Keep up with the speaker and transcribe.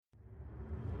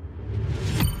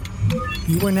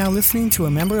You are now listening to a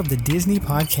member of the Disney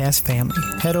Podcast family.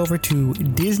 Head over to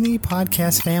Disney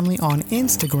Podcast Family on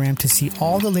Instagram to see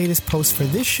all the latest posts for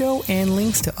this show and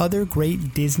links to other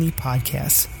great Disney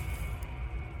podcasts.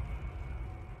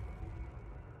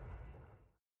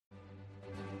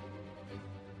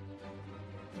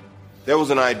 There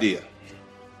was an idea.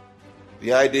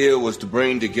 The idea was to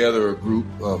bring together a group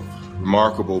of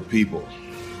remarkable people,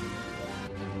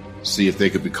 see if they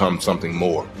could become something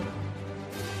more.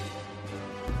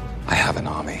 I have an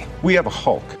army. We have a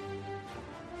Hulk.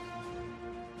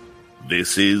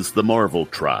 This is the Marvel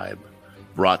Tribe,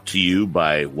 brought to you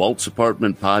by Walt's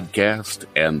Apartment Podcast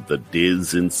and the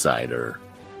Diz Insider.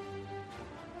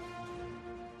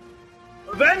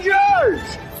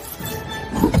 Avengers!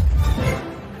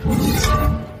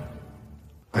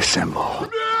 Assemble.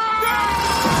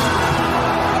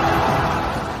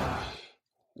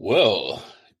 Well,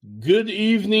 good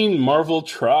evening, Marvel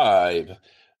Tribe.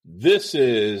 This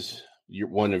is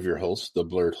one of your hosts, the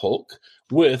Blurred Hulk,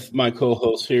 with my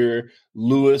co-host here,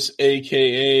 Lewis,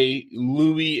 a.k.a.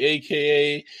 Louie,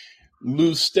 a.k.a.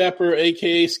 Lou Stepper,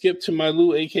 a.k.a. Skip to my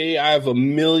Lou, a.k.a. I have a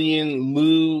million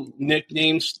Lou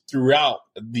nicknames throughout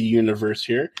the universe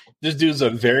here. This dude's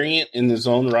a variant in his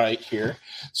own right here.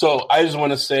 So I just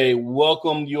want to say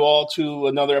welcome you all to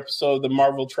another episode of the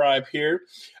Marvel Tribe here.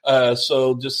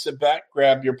 So just sit back,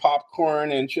 grab your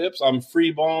popcorn and chips. I'm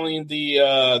freeballing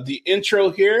the intro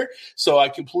here. So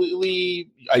I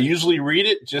usually read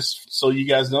it just so you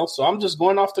guys know. So I'm just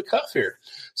going off the cuff here.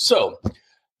 So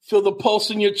feel the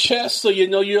pulse in your chest so you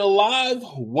know you're alive.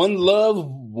 One love,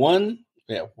 one.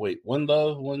 Yeah, wait. One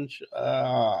love, one.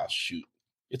 Shoot.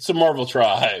 It's the Marvel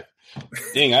Tribe.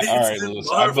 Dang. All right, Lewis.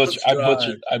 I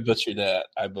butchered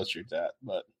that.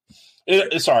 But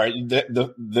it's all right.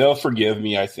 They'll forgive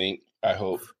me, I think. I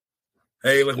hope.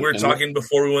 Hey, like we were talking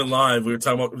before we went live. We were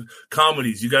talking about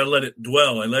comedies. You got to let it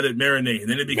dwell and let it marinate. And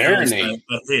then it becomes a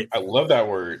hit. I love that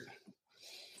word.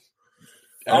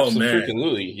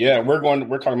 Absolutely. Yeah, we're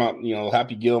talking about,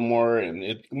 Happy Gilmore,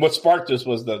 and what sparked this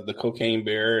was the Cocaine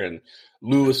Bear, and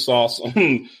Lewis saw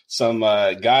some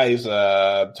guys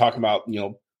talking about,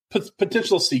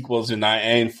 potential sequels, and I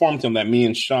informed him that me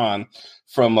and Sean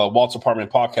from Walt's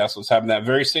Apartment Podcast was having that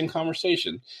very same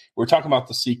conversation. We're talking about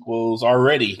the sequels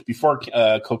already before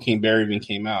Cocaine Bear even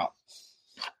came out.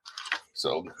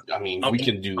 So, I mean, we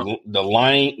can do not the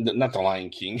Lion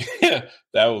King.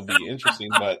 That would be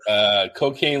interesting. But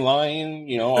Cocaine Lion,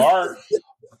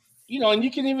 and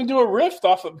you can even do a riff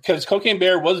off of, because Cocaine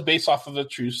Bear was based off of a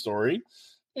true story.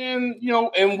 And,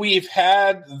 and we've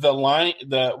had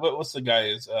what's the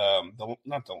guy's,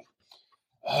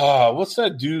 what's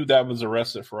that dude that was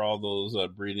arrested for all those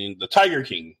breeding? The Tiger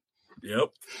King. Yep.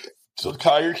 So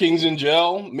Tiger King's in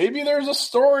jail. Maybe there's a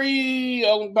story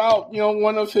about,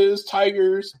 one of his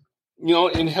tigers,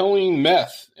 inhaling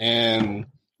meth, and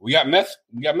we got meth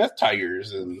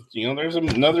tigers, and there's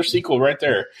another sequel right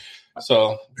there.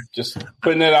 So just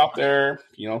putting it out there,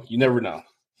 you never know.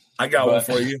 I got one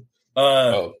for you.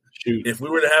 Shoot. If we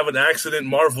were to have an accident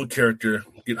Marvel character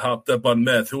get hopped up on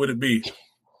meth, who would it be?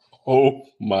 Oh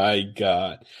my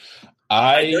God.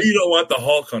 I know you don't want the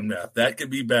Hulk on meth. That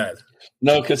could be bad.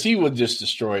 No, because he would just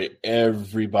destroy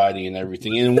everybody and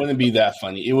everything, and it wouldn't be that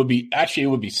funny. It would be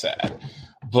sad.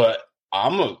 But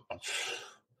I'm not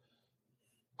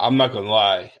gonna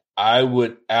lie. I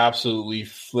would absolutely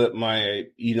flip my,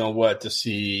 to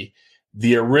see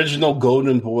the original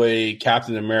Golden Boy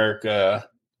Captain America,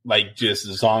 like, just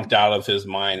zonked out of his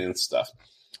mind and stuff.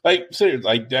 Like, seriously,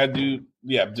 like that dude.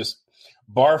 Yeah, just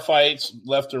bar fights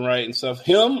left and right and stuff.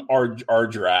 Him or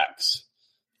Drax.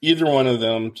 Either one of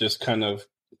them, just kind of,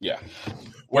 yeah.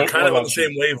 We're kind of on the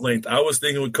same wavelength. I was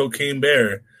thinking with Cocaine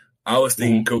Bear. I was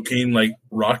thinking cocaine like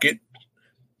Rocket.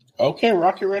 Okay,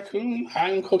 Rocket Raccoon,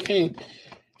 high in cocaine.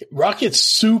 Rocket's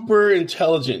super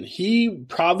intelligent. He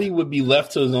probably would be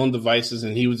left to his own devices,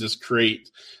 and he would just create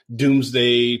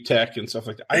doomsday tech and stuff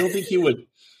like that. I don't think he would.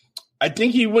 I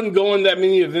think he wouldn't go on that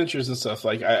many adventures and stuff.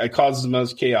 Like, I caused as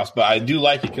much chaos, but I do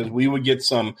like it because we would get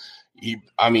some.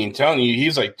 Telling you,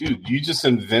 he's like, dude, you just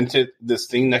invented this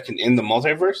thing that can end the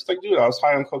multiverse. It's like, dude, I was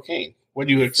high on cocaine. What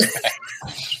do you expect?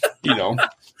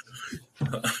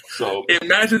 So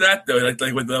imagine that though,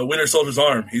 like with the Winter Soldier's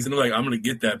arm, he's gonna I'm gonna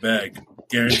get that bag,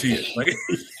 guarantee it. Like,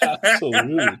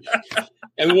 absolutely.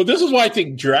 And this is why I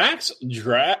think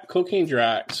Cocaine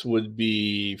Drax would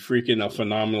be freaking a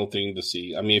phenomenal thing to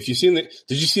see. I mean, if you've seen did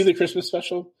you see the Christmas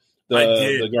special? I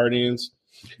did. The Guardians.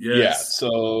 Yes. Yeah.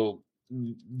 So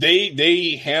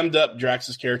they hammed up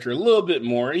Drax's character a little bit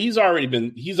more. He's already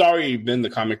been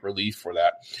the comic relief for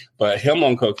that, but him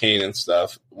on cocaine and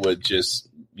stuff would just,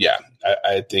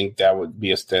 I think that would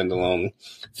be a standalone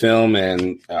film,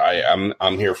 and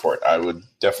I'm here for it. I would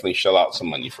definitely shell out some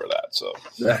money for that. So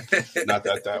not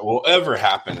that will ever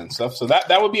happen and stuff. So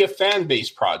that would be a fan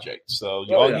based project. So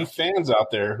you fans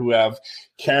out there who have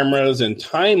cameras and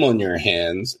time on your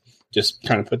hands, just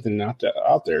kind of put them out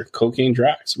there. Cocaine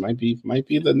Drax might be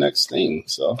the next thing.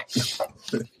 So,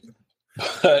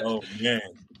 oh man.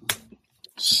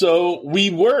 So we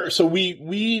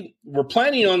were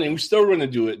planning on, and we're still going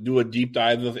to do a deep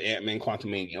dive of Ant-Man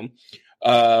Quantumanium.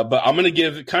 But I'm going to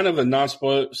give kind of a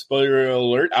non-spoiler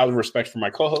alert out of respect for my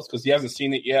co-host because he hasn't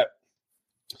seen it yet.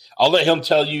 I'll let him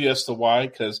tell you as to why,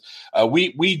 because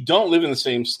we don't live in the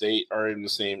same state or in the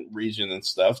same region and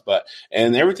stuff,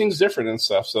 and everything's different and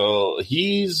stuff. So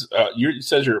he's you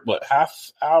says you're what,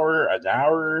 half hour, an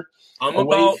hour? I'm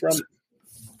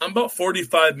about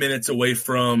 45 minutes away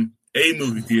from a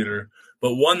movie theater,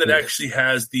 but one that actually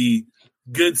has the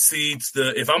good seats.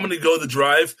 If I'm going to go the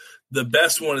drive, the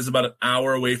best one is about an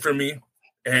hour away from me.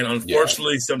 And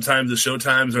unfortunately, sometimes the show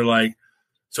times are like,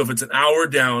 so if it's an hour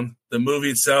down, the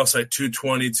movie itself's like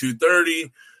 2:20,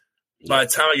 2:30 by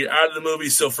the time I get out of the movie.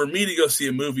 So for me to go see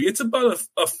a movie, it's about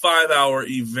a 5-hour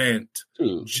event.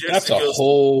 Dude, that's a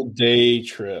whole day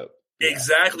trip.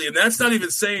 Exactly. And that's not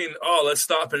even saying, oh, let's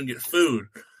stop and get food.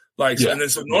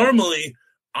 So normally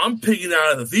I'm picking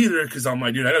out of the theater because I'm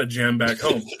like, dude, I got to jam back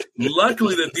home.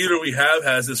 Luckily, the theater we have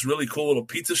has this really cool little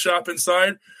pizza shop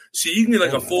inside. So you can get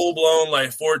like a full-blown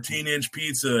 14-inch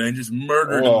pizza and just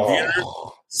murder it in the theater.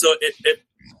 So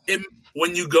it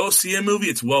when you go see a movie,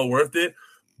 it's well worth it.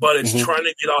 But it's trying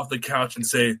to get off the couch and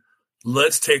say,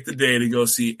 let's take the day to go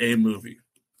see a movie.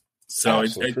 So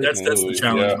that's the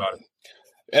challenge about it.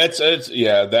 That's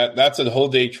a whole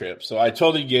day trip. So I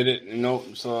totally get it.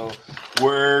 So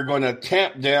we're going to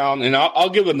tamp down, and I'll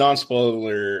give a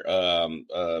non-spoiler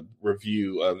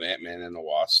review of Ant-Man and the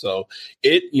Wasp. So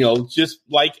it, just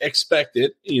like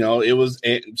expected, it was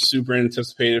super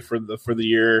anticipated for the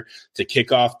year to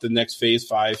kick off the next Phase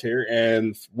 5 here,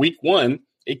 and week 1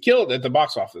 it killed at the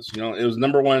box office. It was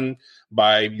number 1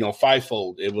 by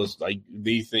fivefold. It was like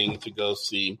the thing to go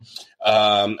see.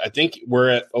 I think we're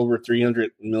at over $300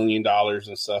 million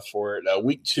and stuff for it.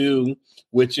 Week 2,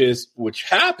 which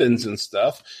happens and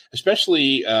stuff,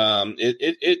 especially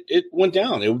it went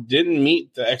down. It didn't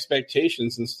meet the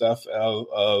expectations and stuff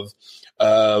of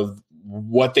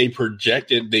what they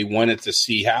projected they wanted to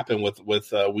see happen with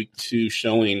week 2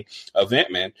 showing of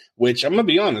Ant-Man, which I'm gonna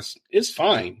be honest, is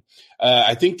fine.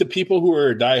 I think the people who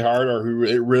are diehard or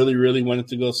who really, really wanted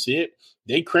to go see it,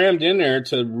 they crammed in there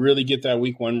to really get that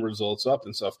week 1 results up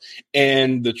and stuff.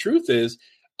 And the truth is,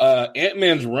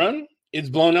 Ant-Man's run, it's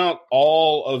blown out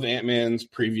all of Ant-Man's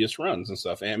previous runs and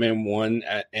stuff. Ant-Man 1,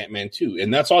 Ant-Man 2.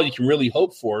 And that's all you can really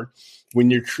hope for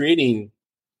when you're creating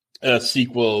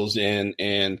sequels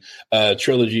and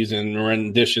trilogies and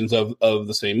renditions of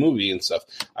the same movie and stuff.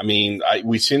 I mean,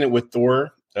 we've seen it with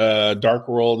Thor, Dark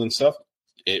World and stuff.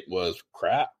 It was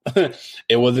crap.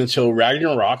 It wasn't until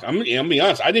Ragnarok. I'm gonna be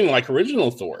honest. I didn't even like original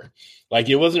Thor.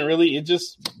 It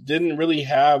just didn't really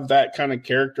have that kind of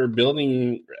character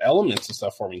building elements and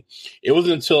stuff for me. It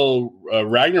wasn't until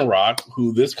Ragnarok,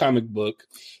 who this comic book,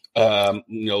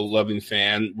 loving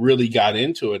fan really got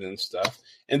into it and stuff.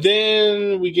 And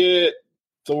then we get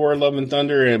Thor: Love and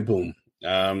Thunder, and boom.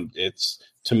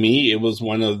 To me, it was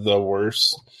one of the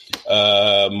worst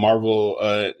Marvel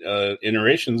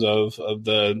iterations of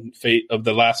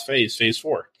the last phase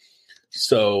 4.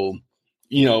 So,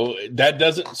 that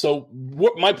doesn't. So,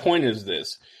 what my point is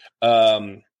this: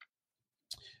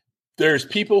 there's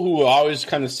people who always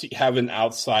kind of have an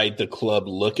outside the club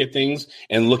look at things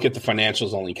and look at the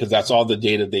financials only because that's all the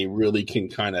data they really can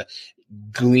kind of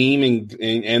gleam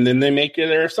and then they make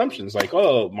their assumptions like,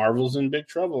 oh, Marvel's in big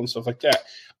trouble and stuff like that.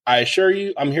 I'm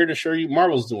here to assure you,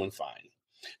 Marvel's doing fine.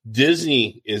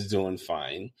 Disney is doing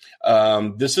fine.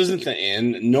 This isn't the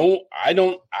end. No,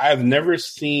 I've never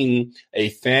seen a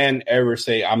fan ever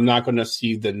say, I'm not going to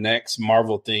see the next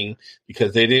Marvel thing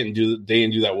because they didn't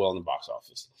do that well in the box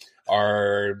office.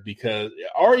 Or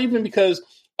even because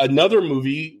another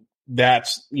movie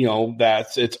that's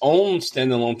its own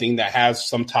standalone thing that has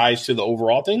some ties to the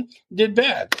overall thing did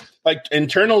bad. Like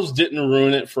Internals didn't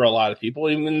ruin it for a lot of people,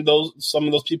 even though some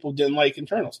of those people didn't like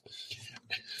Internals.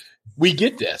 We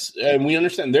get this and we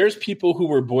understand there's people who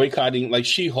were boycotting like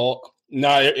She-Hulk.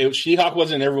 No, She-Hulk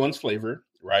wasn't everyone's flavor,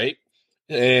 right?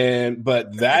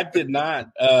 But that did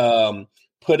not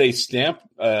put a stamp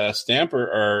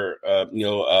or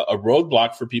a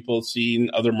roadblock for people seeing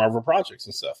other Marvel projects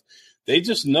and stuff. They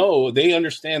just know, they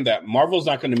understand that Marvel's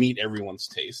not going to meet everyone's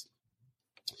taste.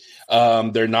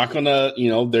 They're not going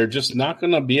to, they're just not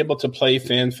going to be able to play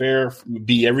fanfare,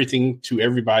 be everything to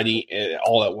everybody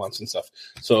all at once and stuff.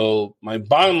 So my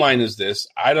bottom line is this.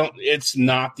 It's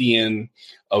not the end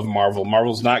of Marvel.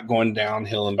 Marvel's not going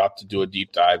downhill and about to do a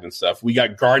deep dive and stuff. We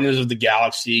got Guardians of the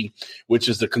Galaxy, which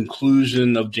is the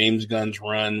conclusion of James Gunn's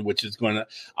run, which is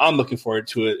I'm looking forward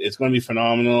to it. It's going to be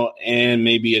phenomenal and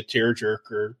maybe a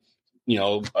tearjerker,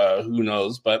 who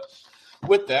knows. But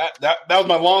with that was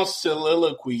my long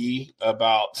soliloquy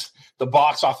about the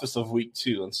box office of week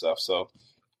 2 and stuff. So,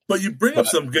 but you bring up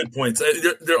some good points.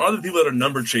 There are other people that are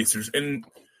number chasers, and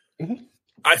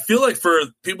I feel like for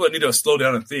people that need to slow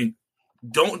down and think,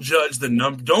 don't judge the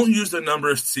number. Don't use the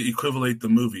numbers to equivalate the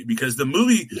movie, because the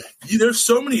movie, there's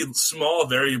so many small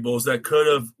variables that could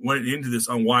have went into this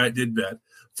on why it did bad.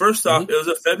 First off, it was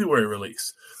a February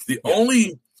release.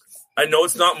 I know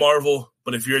it's not Marvel,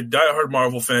 but if you're a diehard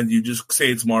Marvel fan, you just say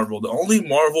it's Marvel. The only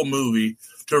Marvel movie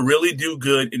to really do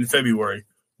good in February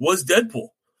was Deadpool.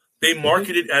 They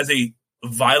marketed it as a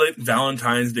violent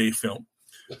Valentine's Day film.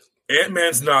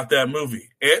 Ant-Man's not that movie.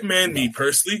 Ant-Man, me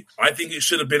personally, I think it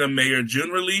should have been a May or June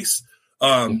release.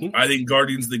 I think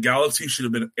Guardians of the Galaxy should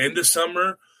have been end of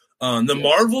summer.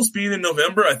 Marvels being in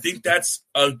November, I think that's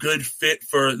a good fit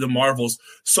for the Marvels.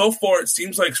 So far, it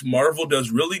seems like Marvel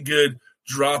does really good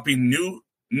dropping new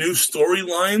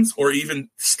storylines or even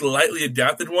slightly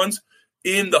adapted ones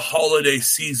in the holiday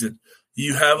season.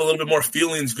 You have a little bit more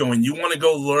feelings going. You want to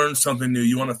go learn something new.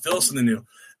 You want to feel something new.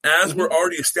 As we're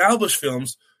already established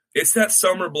films, it's that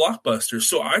summer blockbuster.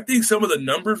 So I think some of the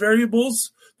number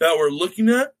variables that we're looking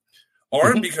at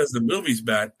aren't because the movie's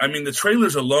bad. I mean, the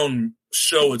trailers alone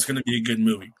show it's going to be a good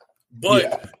movie.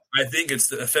 But I think it's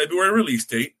the February release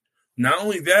date. Not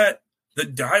only that, the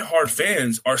diehard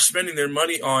fans are spending their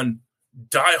money on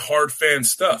diehard fan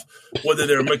stuff, whether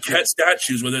they're maquette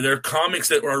statues, whether they're comics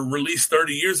that were released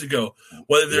 30 years ago,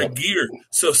 whether they're gear.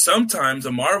 So sometimes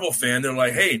a Marvel fan, they're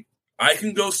like, hey, I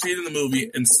can go see it in the movie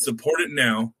and support it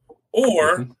now,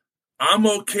 or I'm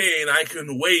okay and I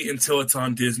can wait until it's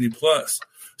on Disney Plus.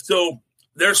 So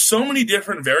there's so many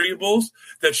different variables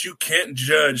that you can't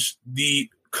judge the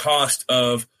cost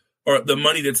of or the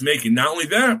money that's making. Not only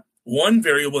that, one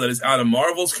variable that is out of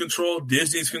Marvel's control,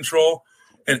 Disney's control,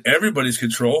 and everybody's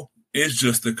control is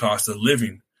just the cost of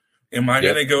living. Am I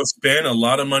going to go spend a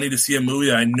lot of money to see a movie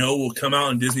that I know will come out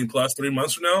on Disney Plus 3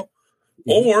 months from now?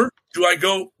 Or do I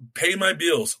go pay my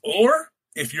bills? Or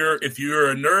if you're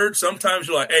a nerd, sometimes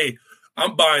you're like, hey,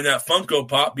 I'm buying that Funko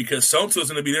Pop because so-and-so's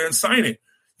going to be there and sign it.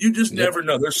 You just never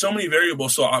know. There's so many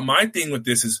variables. So my thing with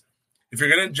this is if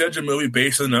you're going to judge a movie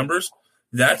based on the numbers,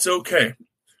 that's okay.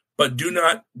 But do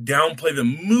not downplay the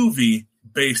movie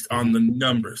based on the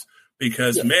numbers.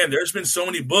 Because, man, there's been so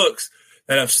many books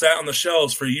that have sat on the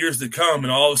shelves for years to come,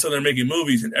 and all of a sudden they're making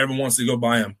movies, and everyone wants to go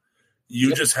buy them.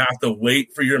 You just have to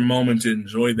wait for your moment to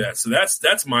enjoy that. So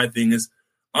that's my thing is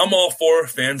I'm all for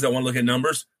fans that want to look at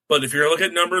numbers. But if you're going to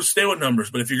look at numbers, stay with numbers.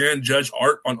 But if you're going to judge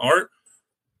art on art,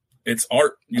 it's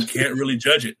art. You can't really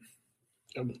judge it.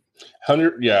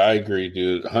 100. Yeah, I agree,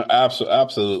 dude.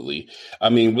 Absolutely. I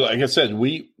mean, like I said,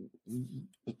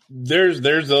 there's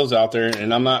those out there,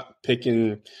 and I'm not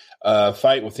picking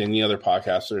fight with any other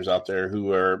podcasters out there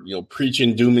who are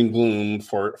preaching doom and gloom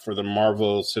for the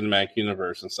Marvel Cinematic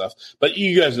Universe and stuff. But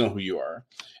you guys know who you are,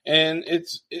 and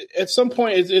it's at some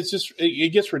point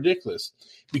it gets ridiculous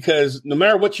because no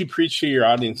matter what you preach to your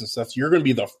audience and stuff, you're going to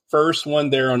be the first one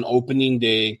there on opening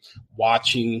day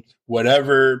watching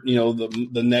whatever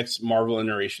the next Marvel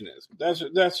iteration is.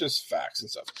 That's just facts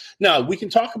and stuff. Now we can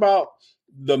talk about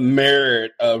the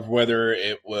merit of whether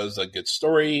it was a good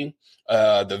story,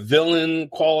 the villain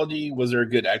quality, was there a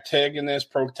good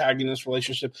antagonist, protagonist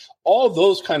relationship, all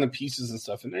those kind of pieces and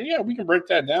stuff. And then, we can break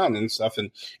that down and stuff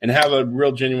and have a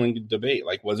real genuine debate.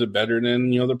 Like, was it better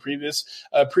than, the previous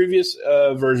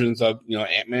versions of,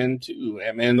 Ant-Man 2,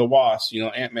 Ant-Man the Wasp,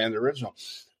 Ant-Man the original.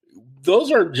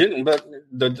 Those are genuine, but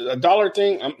the dollar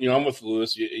thing, I'm with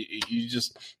Lewis.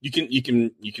 You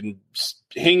can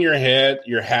hang your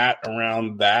hat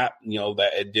around that, that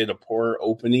it did a poor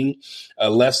opening,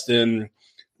 less than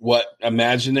what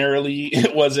imaginarily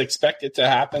it was expected to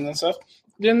happen and stuff.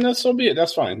 Then that's so be it.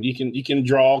 That's fine. You can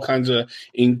draw all kinds of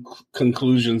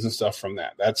conclusions and stuff from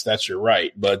that. That's your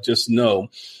right. But just know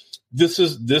this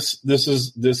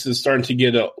is starting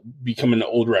to become an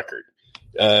old record.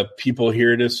 People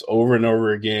hear this over and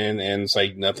over again, and it's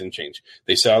like nothing changed.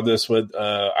 They saw this with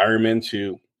Iron Man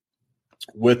 2.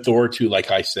 with Thor 2,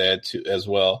 like I said, as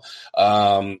well.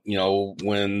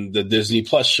 When the Disney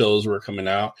Plus shows were coming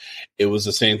out, it was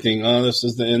the same thing. Oh, this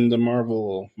is the end of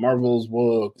Marvel. Marvel's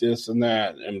woke, this and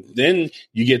that. And then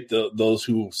you get those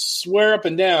who swear up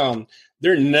and down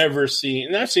they're never seeing,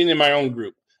 and I've seen in my own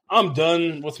group, I'm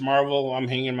done with Marvel. I'm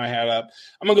hanging my hat up.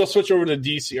 I'm going to go switch over to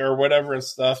DC or whatever and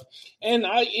stuff. And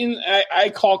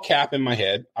I call cap in my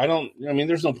head.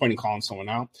 There's no point in calling someone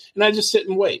out. And I just sit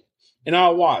and wait. And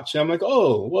I'll watch. And I'm like,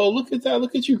 oh, well, look at that.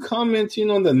 Look at you commenting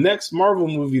on the next Marvel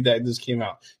movie that just came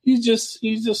out. You just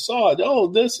saw it. Oh,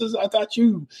 I thought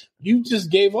you just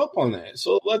gave up on that.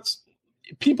 So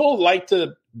people like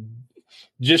to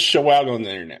just show out on the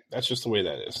internet. That's just the way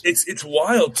that is. It's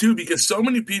wild too, because so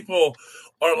many people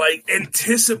are like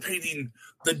anticipating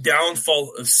the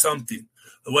downfall of something,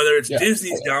 whether it's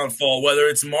Disney's downfall, whether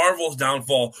it's Marvel's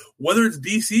downfall, whether it's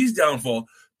DC's downfall.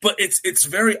 But it's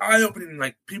very eye-opening.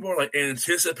 Like, people are like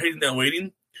anticipating that,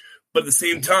 waiting. But at the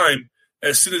same time,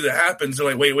 as soon as it happens, they're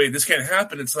like, wait, this can't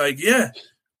happen. It's like,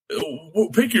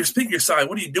 pick your side.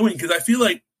 What are you doing? Because I feel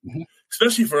like,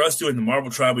 especially for us doing the Marvel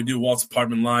Tribe, we do Walt's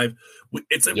Apartment Live.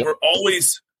 It's like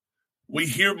we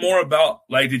hear more about,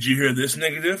 like, did you hear this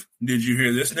negative? Did you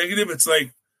hear this negative? It's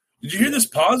like, did you hear this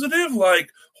positive? Like,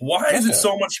 why is it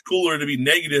so much cooler to be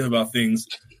negative about things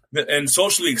and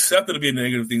socially accepted to be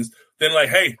negative things than like,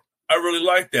 hey, I really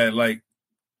like that. Like,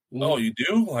 oh, you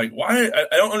do? Like, why?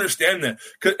 I don't understand that.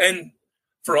 And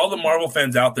for all the Marvel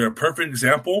fans out there, a perfect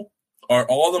example are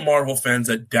all the Marvel fans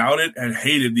that doubted and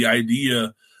hated the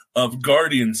idea of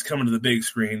Guardians coming to the big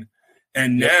screen.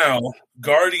 And now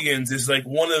Guardians is like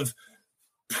one of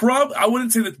I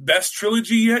wouldn't say the best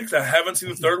trilogy yet, because I haven't seen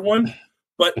the third one.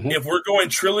 But if we're going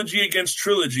trilogy against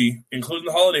trilogy, including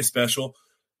the holiday special,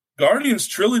 Guardians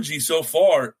trilogy so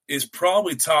far is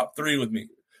probably top 3 with me.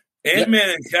 Ant-Man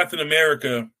and Captain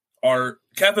America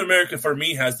for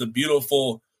me has the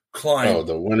beautiful climb. Oh,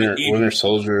 the Winter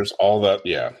Soldiers, all that.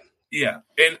 Yeah. Yeah.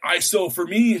 And so for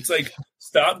me, it's like,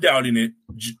 stop doubting it.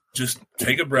 Just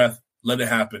take a breath, let it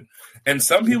happen. And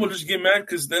some people just get mad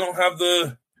because they don't have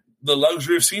the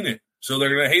luxury of seeing it. So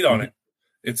they're going to hate on it.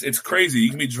 It's crazy. You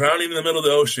can be drowning in the middle of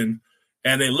the ocean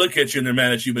and they look at you and they're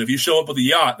mad at you. But if you show up with a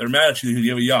yacht, they're mad at you because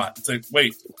you have a yacht. It's like,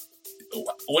 wait,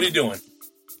 what are you doing?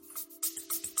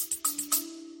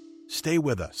 Stay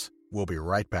with us. We'll be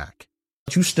right back.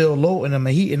 You still loading them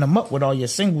and heating them up with all your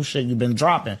single shit you've been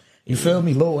dropping. You feel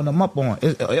me? Loading them up on.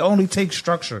 It only takes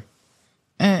structure.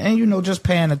 And just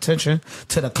paying attention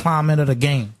to the climate of the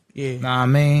game. Yeah. Know what I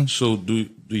mean? So do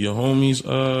your homies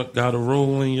got a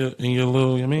role in your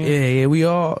little, you mean? Yeah, we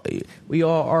all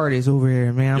artists over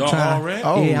here, man. Y'all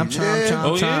already? I'm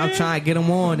trying to get them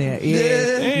on there.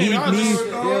 Yeah.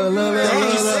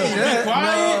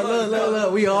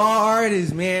 Look, we all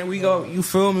artists, man. You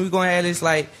feel me? We gonna have this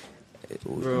like,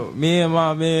 bro, me and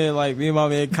my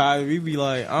man Kai, we be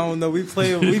like, I don't know, we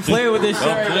play with this shit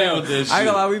right now. I ain't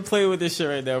gonna lie, we play with this shit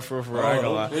right now for I ain't gonna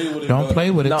lie. Don't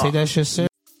play with it. Take that shit serious.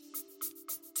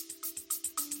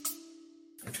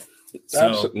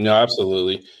 No,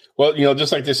 absolutely. Well,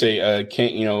 just like they say,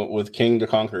 King, with King to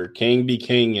conquer, King be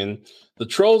king, and the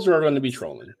trolls are going to be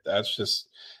trolling. That's just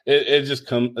it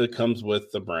comes with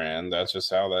the brand. That's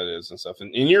just how that is and stuff.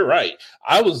 And you're right.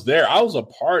 I was there. I was a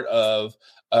part of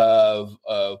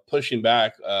pushing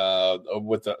back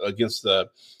against the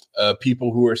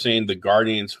people who are saying the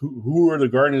Guardians, who are the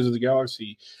Guardians of the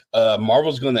Galaxy.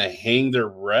 Marvel's going to hang their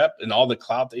rep and all the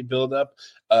clout they build up,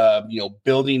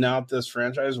 building out this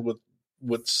franchise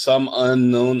with some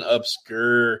unknown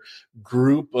obscure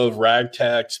group of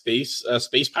ragtag space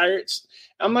pirates.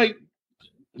 I'm like,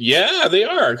 yeah, they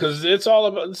are, because it's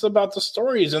about the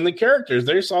stories and the characters.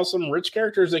 They saw some rich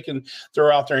characters they can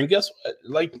throw out there, and guess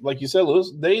what? Like you said,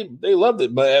 Lewis, they loved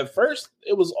it. But at first,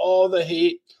 it was all the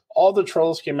hate. All the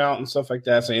trolls came out and stuff like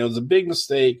that, saying it was a big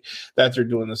mistake that they're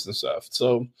doing this and stuff.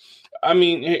 So, I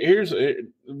mean, here's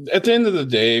at the end of the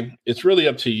day, it's really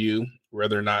up to you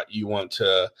whether or not you want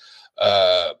to,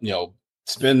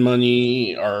 spend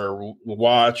money or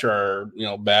watch or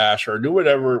bash or do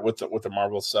whatever with the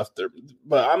Marvel stuff there.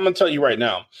 But I'm gonna tell you right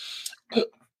now,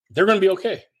 they're gonna be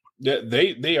okay.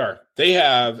 They are. They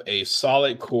have a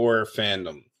solid core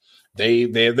fandom.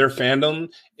 Their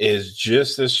fandom is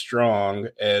just as strong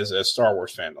as a Star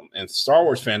Wars fandom, and Star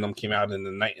Wars fandom came out in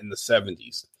the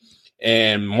 70s,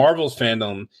 and Marvel's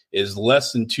fandom is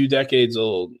less than 2 decades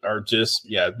old, or just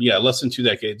less than 2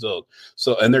 decades old.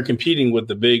 So, and they're competing with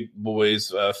the big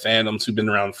boys fandoms who've been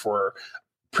around for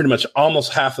pretty much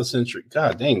almost half a century.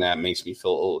 God dang, that makes me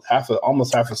feel old.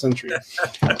 Almost half a century.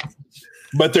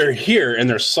 But they're here and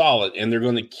they're solid, and they're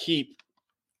going to keep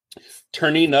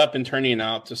turning up and turning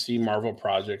out to see Marvel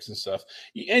projects and stuff.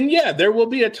 And yeah, there will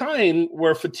be a time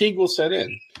where fatigue will set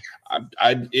in.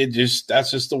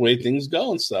 That's just the way things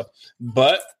go and stuff.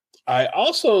 But I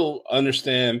also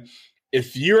understand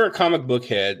if you're a comic book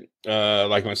head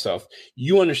like myself,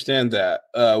 you understand that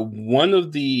one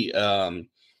of the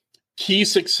key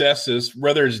successes,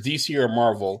 whether it's DC or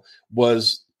Marvel,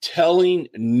 was telling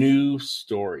new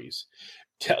stories.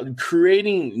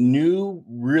 Creating new,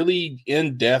 really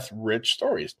in-depth, rich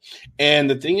stories. And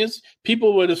the thing is,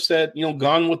 people would have said,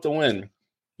 Gone with the Wind.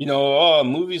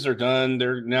 Movies are done.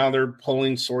 They're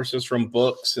pulling sources from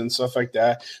books and stuff like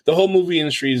that. The whole movie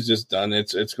industry is just done.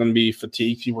 It's going to be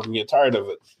fatigued. People are going to get tired of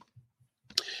it.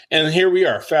 And here we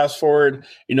are. Fast forward,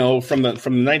 from the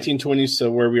 1920s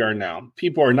to where we are now.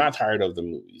 People are not tired of the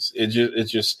movies.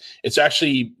 It's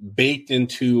actually baked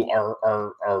into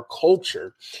our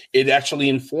culture. It actually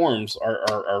informs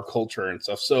our culture and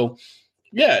stuff. So,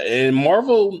 yeah, and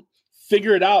Marvel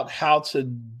figured out how to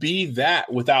be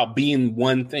that without being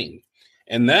one thing.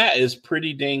 And that is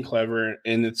pretty dang clever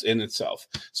in itself.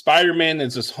 Spider-Man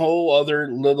is this whole other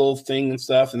little thing and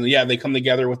stuff. And yeah, they come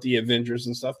together with the Avengers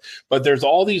and stuff. But there's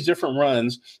all these different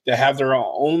runs that have their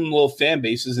own little fan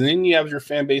bases. And then you have your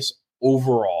fan base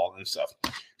overall and stuff.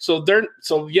 So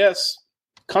yes,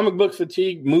 comic book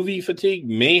fatigue, movie fatigue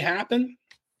may happen.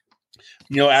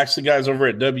 Actually, guys over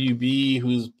at WB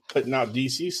who's putting out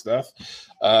DC stuff,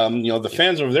 the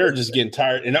fans over there are just getting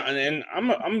tired. And I'm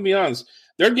gonna be honest,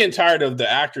 they're getting tired of the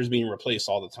actors being replaced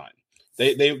all the time.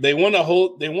 They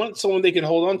want someone they can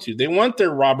hold on to. They want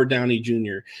their Robert Downey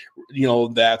Jr.,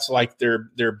 that's like their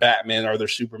Batman or their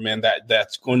Superman,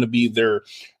 that's going to be their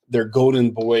golden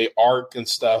boy arc and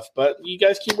stuff. But you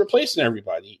guys keep replacing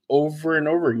everybody over and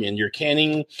over again. You're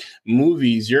canning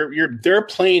movies. They're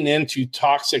playing into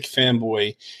toxic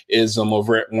fanboyism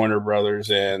over at Warner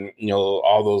Brothers and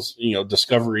all those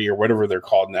Discovery or whatever they're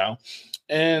called now.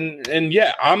 And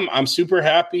yeah, I'm super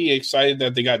happy, excited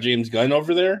that they got James Gunn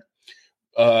over there.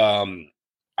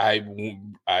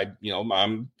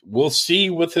 We'll see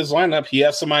with his lineup. He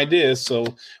has some ideas, so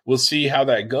we'll see how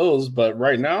that goes. But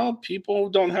right now, people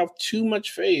don't have too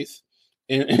much faith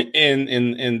in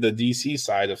the DC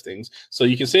side of things. So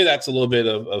you can say that's a little bit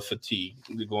of fatigue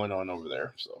going on over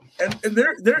there. So and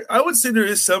there I would say there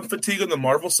is some fatigue on the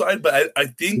Marvel side, but I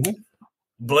think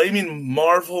blaming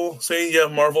Marvel, saying you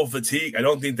have Marvel fatigue, I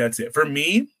don't think that's it. For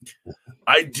me,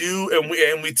 I do, and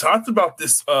we talked about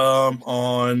this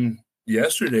on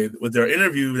yesterday with our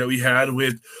interview that we had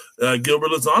with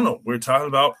Gilbert Lozano. We were talking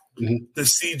about the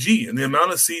CG and the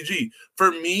amount of CG.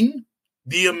 For me,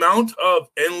 the amount of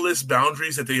endless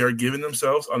boundaries that they are giving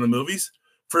themselves on the movies,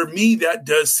 for me, that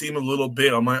does seem a little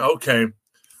bit. I'm like, okay,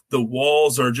 the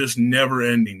walls are just never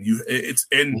ending.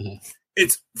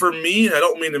 It's for me, I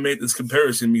don't mean to make this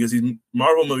comparison because these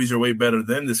Marvel movies are way better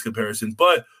than this comparison,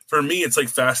 but for me, it's like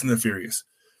Fast and the Furious.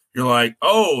 You're like,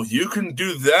 oh, you can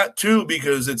do that too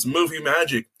because it's movie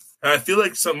magic. And I feel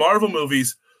like some Marvel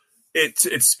movies,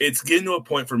 it's getting to a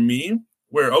point for me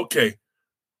where, okay,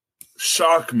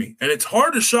 shock me. And it's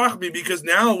hard to shock me because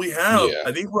now we have,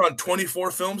 I think we're on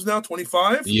 24 films now,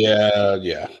 25?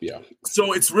 Yeah.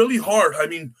 So it's really hard. I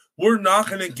mean, we're not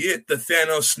going to get the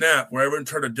Thanos snap where everyone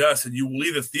turned to dust and you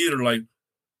leave the theater like,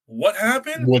 what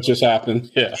happened? What just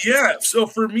happened? Yeah. Yeah. So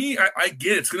for me, I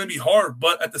get it. It's going to be hard.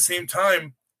 But at the same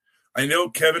time, I know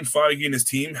Kevin Feige and his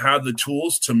team have the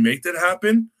tools to make that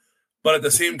happen. But at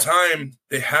the same time,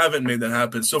 they haven't made that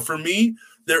happen. So for me,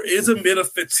 there is a bit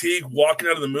of fatigue walking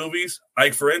out of the movies.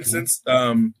 Like, for instance,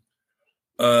 Doctor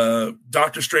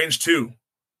Strange 2.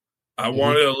 I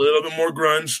wanted a little bit more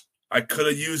grunge. I could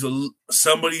have used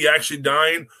somebody actually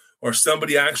dying or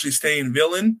somebody actually staying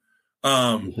villain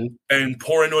and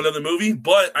pour into another movie.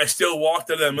 But I still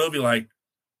walked out of that movie like,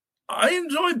 I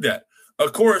enjoyed that.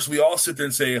 Of course, we all sit there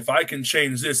and say, if I can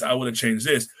change this, I would have changed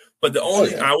this. But the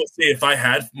only thing I would say if I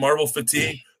had Marvel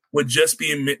fatigue would just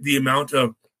be the amount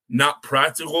of not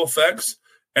practical effects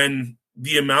and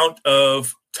the amount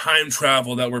of time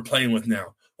travel that we're playing with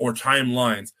now or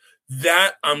timelines.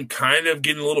 That I'm kind of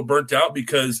getting a little burnt out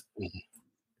because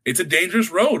it's a dangerous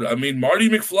road. I mean, Marty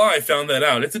McFly found that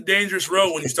out. It's a dangerous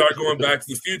road when you start going back to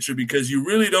the future because you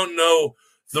really don't know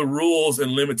the rules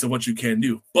and limits of what you can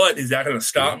do. But is that going to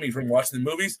stop me from watching the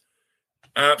movies?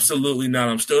 Absolutely not.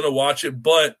 I'm still going to watch it,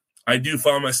 but I do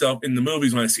find myself in the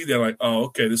movies when I see that, like, oh,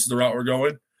 okay, this is the route we're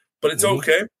going. But it's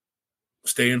okay.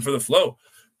 Stay in for the flow.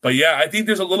 But yeah, I think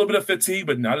there's a little bit of fatigue,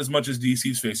 but not as much as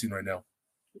DC's facing right now.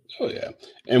 Oh yeah,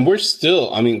 and we're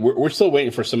still. I mean, we're still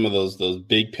waiting for some of those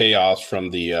big payoffs from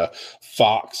the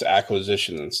Fox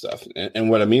acquisition and stuff. And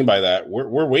what I mean by that,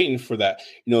 we're waiting for that.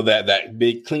 You know, that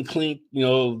big clink clink. You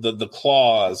know, the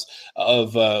clause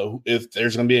of if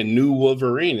there's going to be a new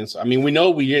Wolverine. And so, I mean, we know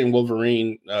we're getting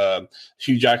Wolverine.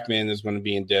 Hugh Jackman is going to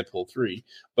be in Deadpool 3,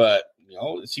 but. You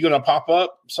know, is he going to pop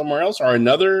up somewhere else, or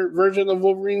another version of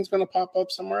Wolverine is going to pop up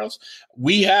somewhere else?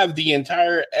 We have the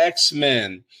entire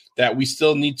X-Men that we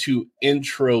still need to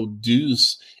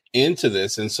introduce into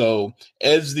this. And so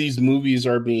as these movies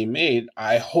are being made,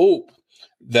 I hope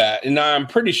that, and I'm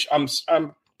pretty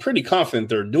confident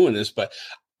they're doing this, but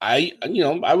I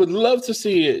would love to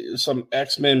see some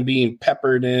X-Men being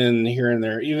peppered in here and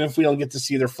there, even if we don't get to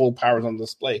see their full powers on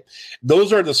display.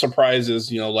 Those are the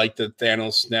surprises, like the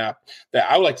Thanos snap that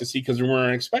I would like to see because we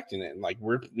weren't expecting it. And like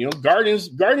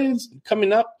Guardians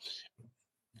coming up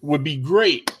would be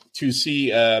great to see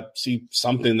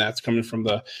something that's coming from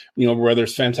the, whether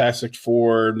it's Fantastic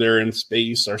Four, they're in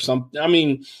space or something. I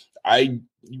mean,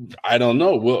 I don't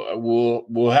know.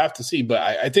 We'll have to see, but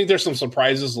I think there's some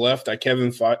surprises left that Kevin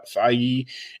Feige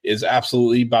is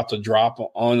absolutely about to drop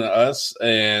on us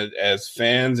and as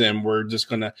fans, and we're just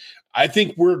gonna. I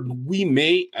think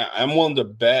I'm willing to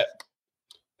bet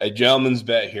a gentleman's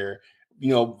bet here.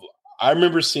 I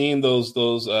remember seeing those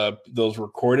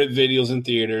recorded videos in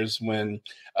theaters when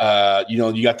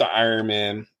you got the Iron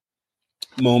Man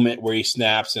moment where he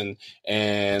snaps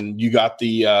and you got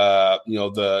the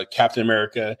the Captain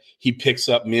America, he picks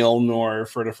up Mjolnir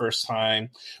for the first time.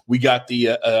 We got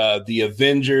the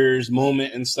Avengers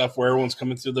moment and stuff where everyone's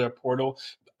coming through their portal.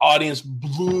 Audience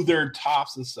blew their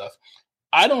tops and stuff.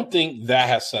 I don't think that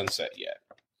has sunset yet.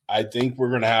 I think we're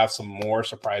going to have some more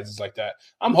surprises like that.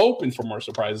 I'm hoping for more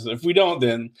surprises. If we don't,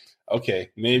 then okay,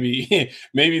 maybe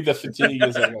the fatigue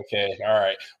is like, okay, all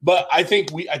right. But I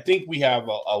think we have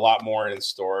a lot more in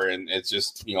store, and it's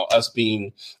just us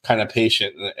being kind of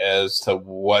patient as to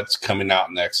what's coming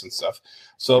out next and stuff.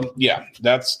 So yeah,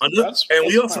 that's and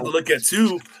we also have to look at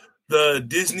too the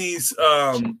Disney's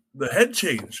the head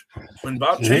change when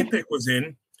Bob Chapek was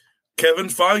in. Kevin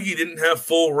Feige didn't have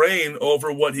full reign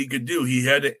over what he could do. He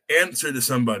had to answer to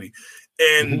somebody.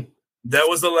 And that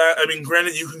was the last. I mean,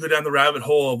 granted, you can go down the rabbit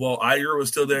hole of, Iger was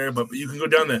still there, but you can go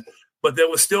down there. But there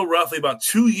was still roughly about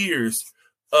 2 years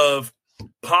of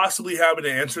possibly having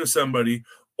to answer to somebody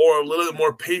or a little bit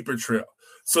more paper trail.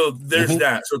 So there's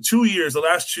that. So 2 years, the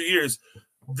last 2 years,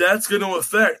 that's going to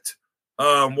affect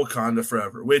Wakanda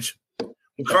Forever, which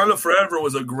Wakanda Forever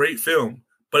was a great film.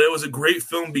 But it was a great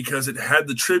film because it had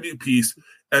the tribute piece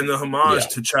and the homage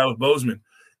to Chadwick Boseman.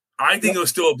 I think it was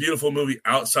still a beautiful movie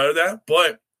outside of that,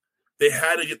 but they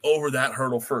had to get over that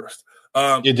hurdle first.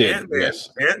 It did.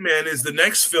 Ant-Man is the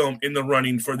next film in the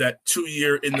running for that 2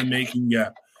 year in the making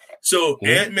gap. So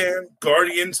Ant-Man,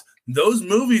 Guardians, those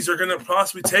movies are going to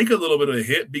possibly take a little bit of a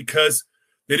hit because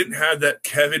they didn't have that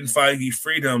Kevin Feige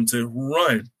freedom to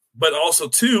run. But also,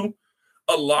 too,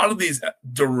 a lot of these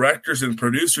directors and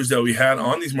producers that we had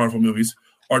on these Marvel movies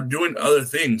are doing other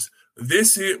things.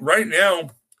 This is, right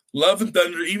now, Love and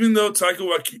Thunder, even though Taika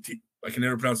Waititi, I can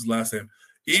never pronounce his last name.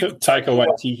 Taika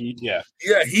Waititi, yeah.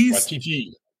 Yeah, he's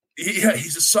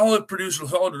a solid producer, a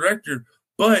solid director.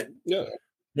 But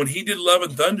when he did Love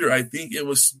and Thunder, I think it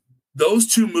was those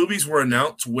two movies were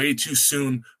announced way too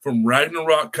soon from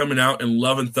Ragnarok coming out and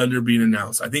Love and Thunder being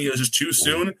announced. I think it was just too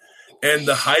soon, and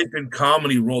the hype and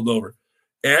comedy rolled over.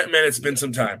 Ant-Man, it's been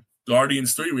some time.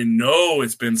 Guardians 3, we know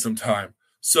it's been some time.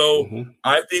 So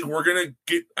I think we're going to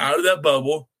get out of that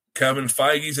bubble. Kevin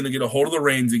Feige's going to get a hold of the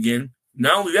reins again.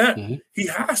 Not only that, he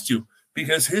has to,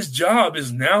 because his job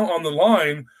is now on the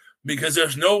line because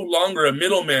there's no longer a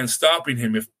middleman stopping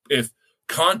him. If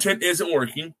content isn't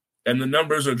working and the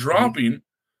numbers are dropping,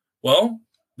 well,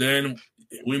 then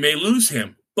we may lose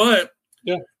him. But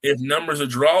if numbers are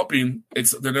dropping,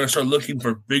 they're going to start looking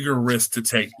for bigger risks to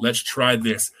take. Let's try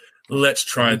this. Let's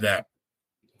try that.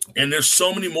 And there's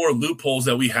so many more loopholes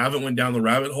that we haven't went down the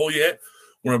rabbit hole yet.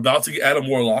 We're about to get Adam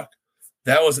Warlock.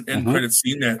 That was an end credit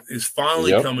scene that is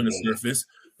finally coming to surface.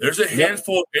 There's a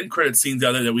handful of end credit scenes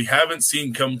out there that we haven't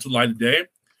seen come to light today,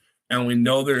 and we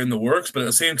know they're in the works. But at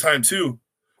the same time, too,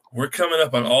 we're coming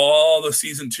up on all the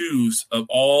season 2s of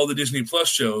all the Disney Plus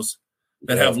shows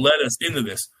that have led us into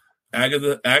this.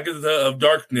 Agatha of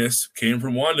Darkness came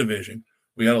from WandaVision.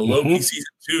 We got a Loki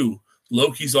season 2.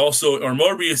 Loki's also, or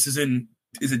Morbius is in,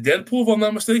 is it Deadpool, if I'm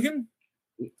not mistaken?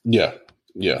 Yeah.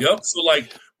 Yep. So,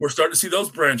 we're starting to see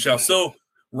those branch out. So,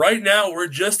 right now, we're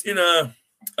just in a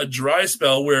dry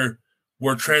spell where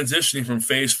we're transitioning from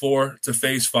phase 4 to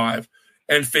phase 5.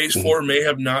 And phase 4 may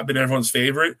have not been everyone's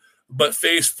favorite, but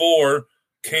phase 4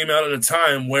 came out at a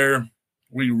time where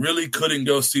we really couldn't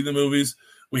go see the movies.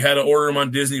 We had to order them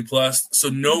on Disney Plus, so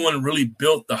no one really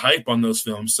built the hype on those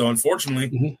films. So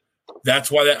unfortunately, that's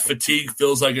why that fatigue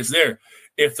feels like it's there.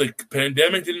 If the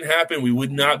pandemic didn't happen, we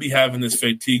would not be having this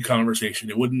fatigue conversation.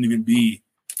 It wouldn't even be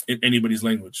in anybody's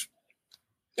language.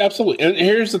 Absolutely. And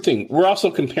here's the thing. We're also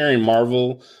comparing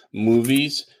Marvel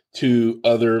movies to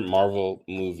other Marvel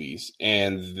movies.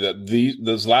 And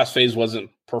this last phase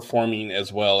wasn't performing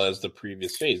as well as the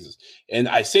previous phases. And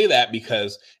I say that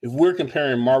because if we're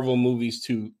comparing Marvel movies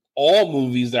to all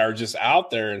movies that are just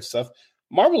out there and stuff,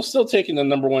 Marvel's still taking the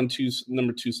number 2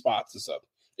 spots and stuff.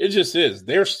 It just is.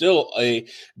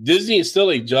 Disney is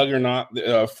still a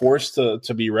juggernaut force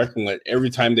to be reckoned with every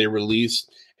time they release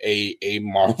a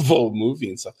Marvel movie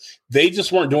and stuff. They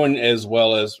just weren't doing as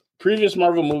well as previous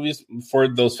Marvel movies for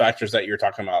those factors that you're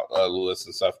talking about, Lewis,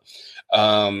 and stuff.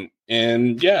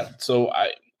 And yeah, so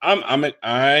I'm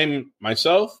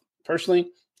myself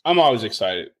personally, I'm always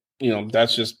excited.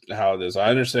 That's just how it is.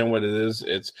 I understand what it is.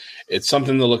 It's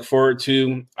something to look forward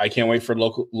to. I can't wait for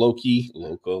Loki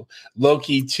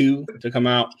 2 to come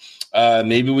out.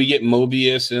 Maybe we get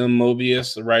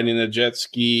Mobius riding a jet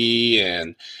ski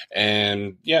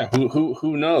and yeah,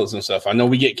 who knows and stuff. I know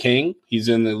we get King. He's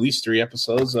in at least 3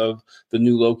 episodes of the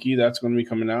new Loki that's going to be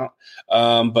coming out.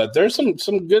 But there's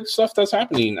some good stuff that's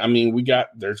happening. I mean,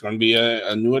 there's going to be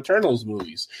a new Eternals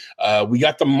movies. We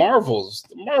got the Marvels.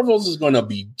 The Marvels is going to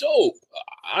be dope.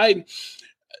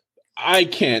 I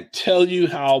can't tell you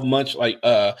how much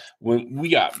when we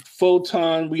got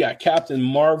Photon, we got Captain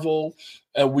Marvel,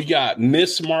 we got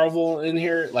Miss Marvel in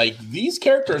here. Like, these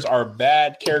characters are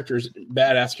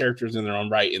badass characters in their own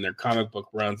right in their comic book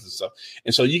runs and stuff.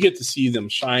 And so you get to see them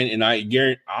shine. And I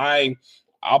guarantee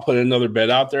I'll put another bet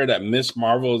out there that Miss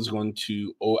Marvel is going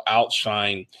to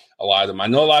outshine a lot of them. I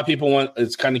know a lot of people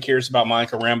is kind of curious about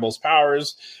Monica Rambeau's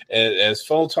powers as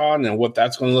Photon and what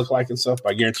that's going to look like and stuff.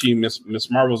 But I guarantee you,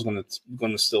 Miss Marvel is going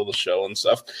to steal the show and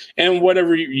stuff. And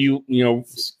whatever you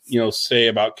say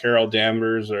about Carol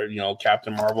Danvers or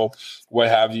Captain Marvel, what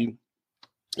have you.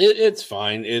 It's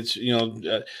fine. It's,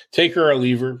 take her or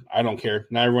leave her. I don't care.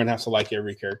 Not everyone has to like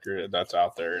every character that's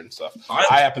out there and stuff.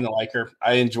 I happen to like her.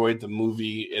 I enjoyed the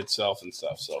movie itself and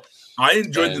stuff. So I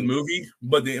enjoyed the movie,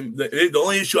 but the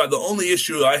only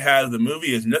issue I had of the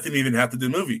movie is nothing even happened to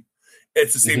the movie.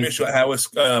 It's the same issue I had with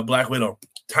Black Widow.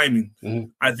 Timing.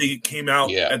 I think it came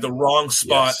out at the wrong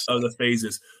spot of the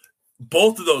phases.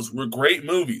 Both of those were great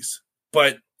movies,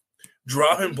 but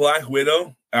dropping Black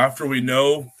Widow after we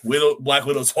know Black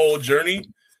Widow's whole journey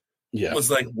was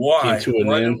like, why?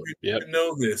 Why don't we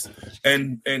know this?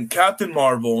 And Captain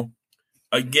Marvel,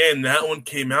 again, that one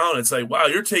came out. It's like, wow,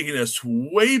 you're taking us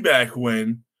way back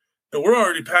when, and we're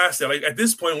already past that. Like, at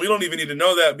this point, we don't even need to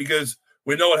know that because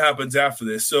we know what happens after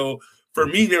this. So for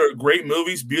me, they were great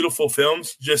movies, beautiful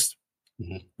films, just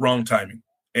wrong timing.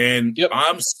 And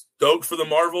I'm stoked for the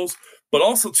Marvels, but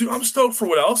also too, I'm stoked for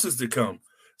what else is to come.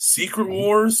 Secret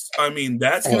Wars, I mean,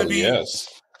 that's going to be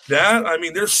that. I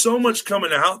mean, there's so much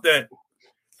coming out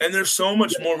and there's so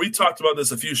much more. We talked about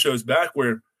this a few shows back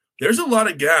where there's a lot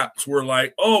of gaps where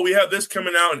like, oh, we have this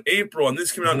coming out in April and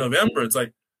this coming out in November. It's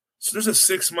like, so there's a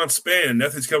 6-month span and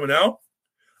nothing's coming out.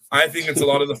 I think it's a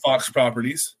lot of the Fox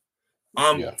properties.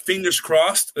 Fingers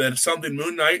crossed that something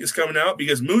Moon Knight is coming out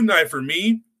because Moon Knight for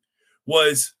me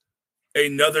was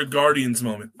another Guardians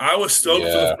moment. I was stoked for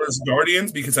the first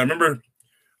Guardians because I remember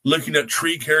looking at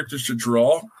tree characters to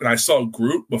draw, and I saw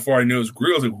Groot before I knew it was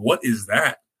Groot. I was like, what is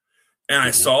that? And I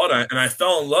saw it, and I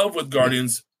fell in love with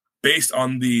Guardians based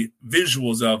on the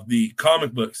visuals of the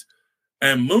comic books.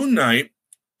 And Moon Knight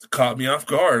caught me off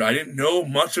guard. I didn't know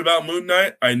much about Moon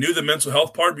Knight. I knew the mental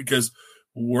health part because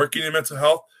working in mental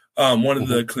health, one of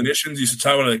the clinicians used to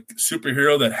talk about a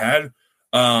superhero that had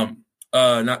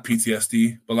not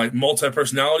PTSD, but like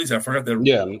multi-personalities. I forgot the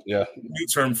new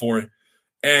term for it.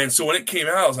 And so when it came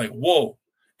out, I was like, whoa.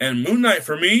 And Moon Knight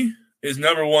for me is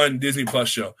number 1 Disney Plus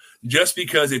show just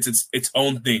because it's its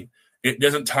own thing. It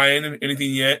doesn't tie in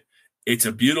anything yet. It's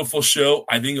a beautiful show.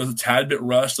 I think it was a tad bit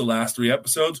rushed the last 3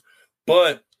 episodes,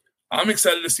 but I'm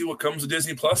excited to see what comes to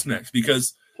Disney Plus next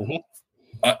because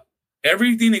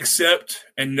everything except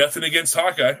and nothing against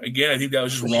Hawkeye. Again, I think that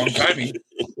was just wrong timing.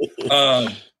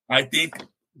 I think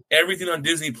everything on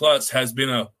Disney Plus has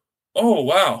been oh,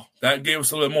 wow, that gave us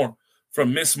a little bit more.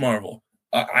 From Miss Marvel.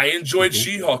 I enjoyed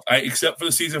She-Hulk, except for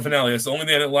the season finale. That's the only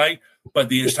thing I didn't like. But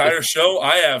the entire show,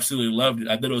 I absolutely loved it.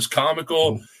 I thought it was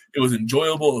comical. It was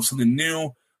enjoyable. It was something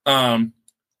new.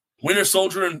 Winter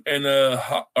Soldier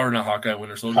or not Hawkeye,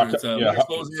 Winter Soldier. Winter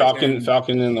Soldier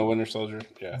Falcon and the Winter Soldier.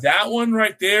 Yeah. That one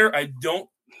right there, I don't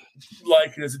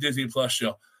like it as a Disney Plus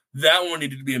show. that one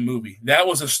needed to be a movie. That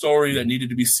was a story that needed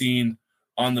to be seen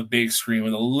on the big screen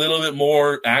with a little bit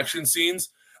more action scenes.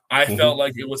 I felt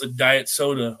like it was a diet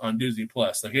soda on Disney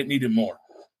Plus. Like, it needed more.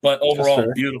 But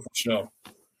overall, beautiful show.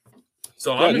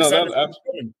 So I'm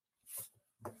excited.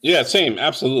 Yeah, same.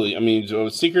 Absolutely. I mean,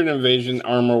 Secret Invasion,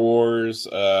 Armor Wars.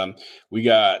 We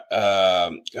got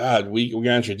we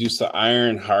got introduced to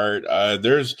Ironheart.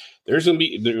 There's gonna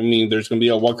be there's gonna be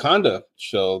a Wakanda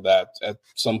show that at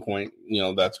some point,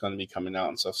 that's gonna be coming out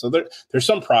and stuff. So there's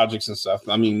some projects and stuff.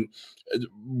 I mean,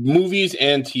 movies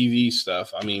and TV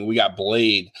stuff. I mean, we got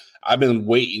Blade. I've been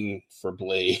waiting for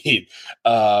Blade.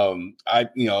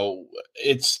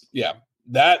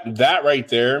 That right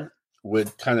there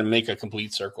would kind of make a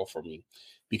complete circle for me,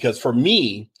 because for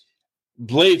me,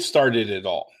 Blade started it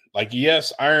all. Like,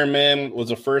 yes, Iron Man was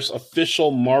the first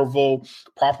official Marvel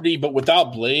property, but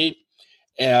without Blade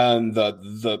and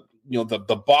the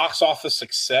box office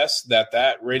success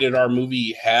that rated R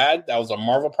movie had, that was a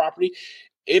Marvel property.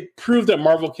 It proved that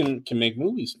Marvel can make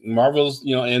movies. Marvel's,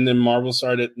 and then Marvel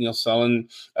started, selling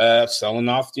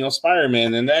off,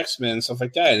 Spider-Man and the X-Men and stuff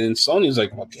like that. And then Sony's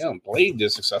like, well, damn, Blade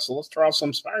is successful. Let's throw out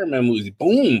some Spider-Man movies.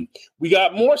 Boom, we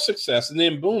got more success. And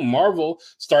then boom, Marvel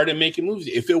started making movies.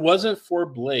 If it wasn't for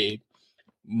Blade,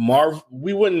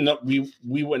 we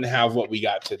wouldn't have what we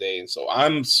got today. And so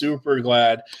I'm super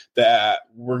glad that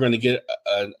we're going to get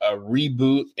a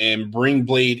reboot and bring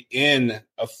Blade in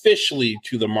officially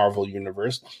to the Marvel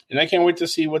universe. And I can't wait to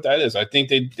see what that is. I think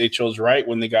they chose right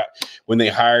when they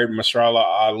hired Mahershala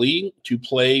Ali to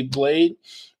play Blade.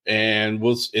 And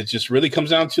it just really comes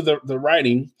down to the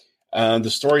writing, the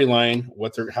storyline,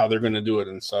 how they're going to do it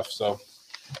and stuff. So,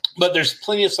 but there's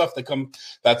plenty of stuff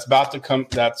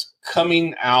that's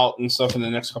coming out and stuff in the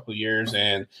next couple of years,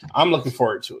 and I'm looking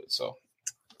forward to it. So,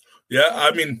 yeah,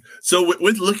 I mean, so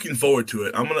with looking forward to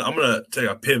it, I'm gonna take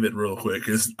a pivot real quick,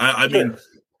 because I mean,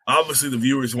 obviously the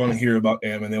viewers want to hear about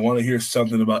Ant-Man. They want to hear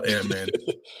something about Ant-Man.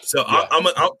 So yeah. I'm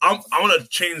gonna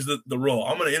change the role.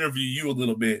 I'm gonna interview you a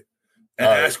little bit and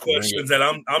ask questions that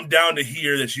I'm down to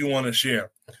hear that you want to share.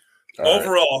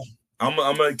 Overall. I'm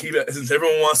going to keep it, since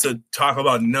everyone wants to talk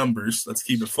about numbers, let's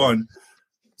keep it fun.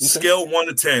 Okay. Scale 1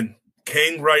 to 10.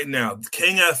 Kang right now.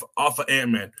 Kang off of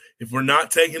Ant-Man. If we're not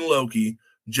taking Loki,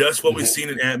 just what we've seen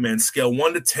in Ant-Man, scale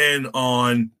 1 to 10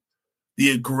 on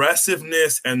the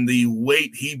aggressiveness and the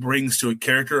weight he brings to a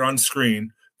character on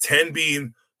screen. 10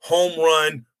 being home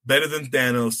run, better than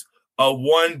Thanos.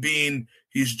 1 being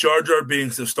he's Jar Jar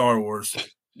Binks of Star Wars.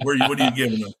 What are you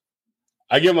giving him?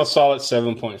 I give him a solid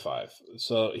 7.5.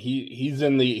 So he's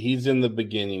in the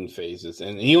beginning phases,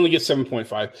 and he only gets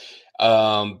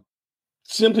 7.5,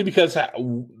 simply because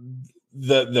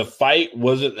the fight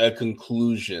wasn't a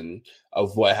conclusion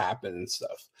of what happened and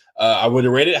stuff. I would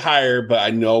have rated it higher, but I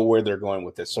know where they're going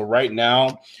with it. So right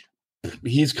now,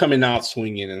 he's coming out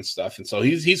swinging and stuff, and so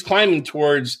he's climbing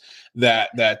towards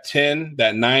that 10,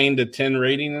 that 9 to 10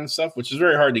 rating and stuff, which is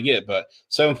very hard to get. But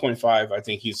 7.5, I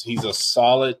think he's a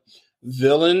solid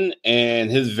villain, and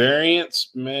his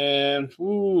variants, man,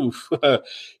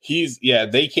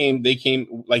 they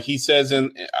came like he says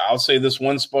I'll say this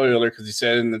one spoiler because he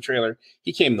said it in the trailer,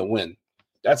 he came to win.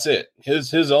 That's it.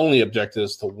 His only objective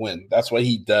is to win. That's what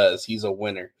he does. He's a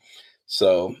winner.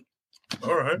 So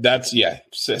all right, that's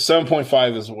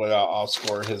 7.5 is what I'll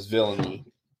score his villainy.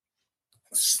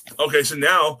 Okay, so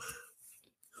now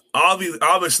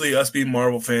obviously us being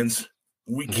Marvel fans,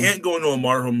 we can't go into a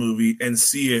Marvel movie and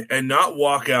see it and not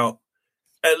walk out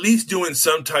at least doing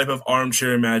some type of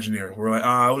armchair Imagineering. We're like,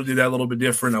 I would have did that a little bit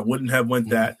different. I wouldn't have went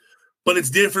that. But it's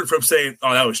different from saying,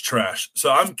 oh, that was trash.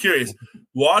 So I'm curious,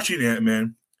 watching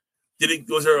Ant-Man,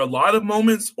 was there a lot of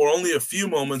moments or only a few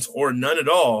moments or none at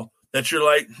all that you're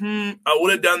like, I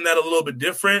would have done that a little bit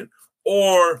different,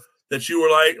 or that you were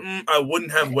like, I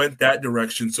wouldn't have went that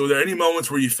direction? So are there any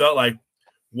moments where you felt like,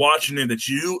 watching it, that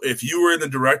if you were in the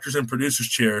directors and producers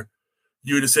chair,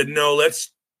 you would have said, no,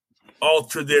 let's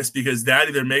alter this because that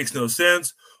either makes no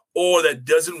sense or that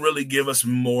doesn't really give us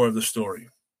more of the story?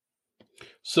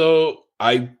 So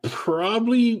I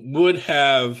probably would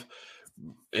have,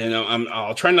 and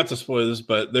I'll try not to spoil this,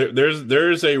 but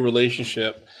there's a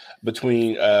relationship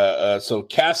between so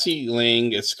Cassie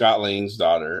Lang is Scott Lang's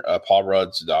daughter, Paul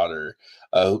Rudd's daughter.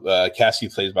 Cassie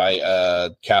plays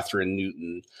by Catherine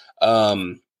Newton.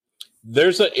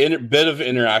 There's a bit of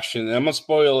interaction, and I'm gonna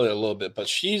spoil it a little bit, but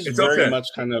she's very much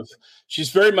kind of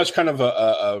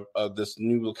a this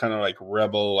new kind of like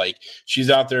rebel. Like, she's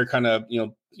out there kind of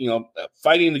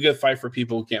fighting the good fight for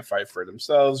people who can't fight for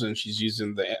themselves, and she's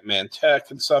using the Ant-Man tech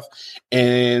and stuff,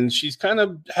 and she's kind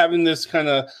of having this kind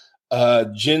of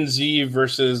Gen Z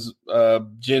versus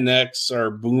Gen X or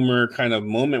Boomer kind of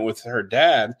moment with her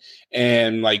dad,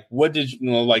 and like, what did you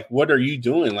know? Like, what are you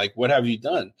doing? Like, what have you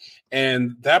done?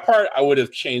 And that part I would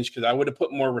have changed because I would have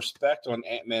put more respect on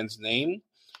Ant-Man's name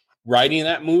writing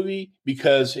that movie.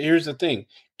 Because here's the thing: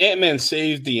 Ant-Man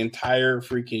saved the entire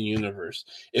freaking universe.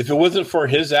 If it wasn't for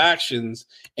his actions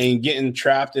and getting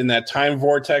trapped in that time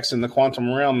vortex in the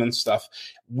quantum realm and stuff,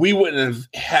 we wouldn't have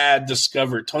had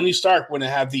discovered. Tony Stark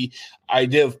wouldn't have the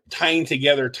idea of tying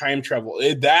together time travel.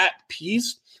 That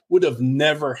piece would have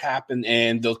never happened,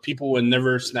 and those people would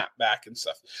never snap back and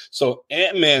stuff. So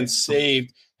Ant-Man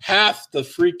saved half the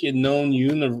freaking known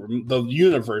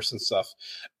universe and stuff.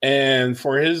 And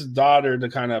for his daughter to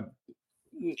kind of,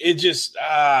 it just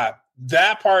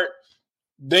that part,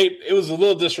 it was a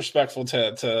little disrespectful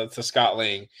to Scott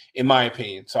Lang, in my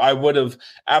opinion. So I would have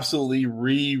absolutely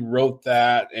rewrote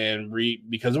that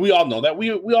because we all know that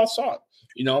we all saw it,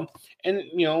 and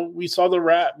we saw the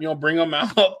rat, bring him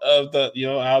out of the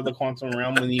out of the quantum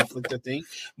realm when he flicked the thing,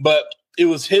 but it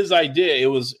was his idea.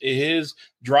 It was his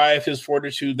drive, his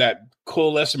fortitude that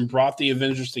coalesced and brought the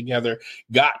Avengers together,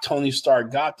 got Tony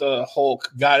Stark, got the Hulk,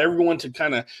 got everyone to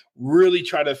kind of really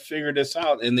try to figure this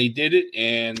out. And they did it,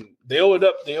 and they owe it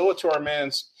up. They owe it to our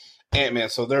man's Ant-Man.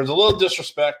 So there's a little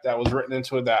disrespect that was written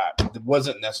into it that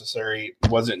wasn't necessary,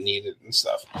 wasn't needed and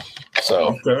stuff.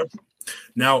 So okay.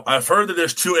 Now, I've heard that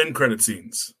there's 2 end credit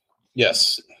scenes.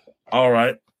 Yes. All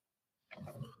right.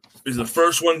 Is the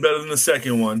first one better than the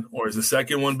second one, or is the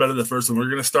second one better than the first one? We're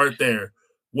going to start there.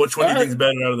 Which one do you think is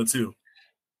better out of the 2?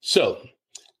 So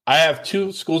I have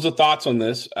 2 schools of thoughts on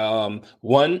this.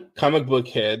 One comic book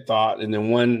head thought, and then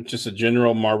one just a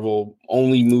general Marvel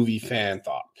only movie fan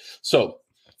thought. So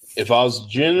if I was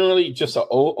generally just an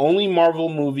only Marvel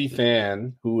movie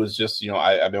fan who was just,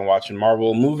 I've been watching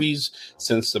Marvel movies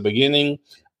since the beginning,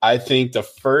 I think the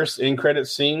first end credit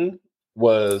scene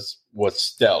was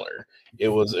stellar. It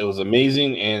was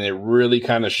amazing, and it really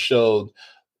kind of showed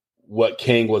what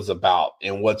Kang was about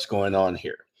and what's going on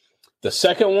here. The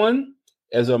second one,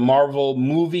 as a Marvel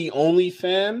movie only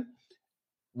fan,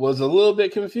 was a little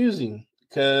bit confusing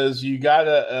because you got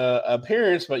a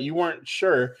appearance, but you weren't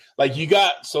sure. Like you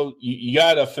got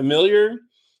a familiar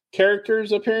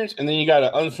character's appearance, and then you got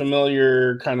an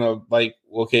unfamiliar kind of like,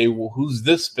 okay, well, who's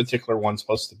this particular one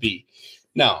supposed to be?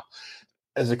 Now,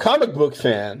 as a comic book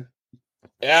fan,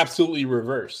 absolutely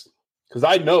reversed, because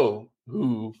I know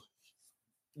who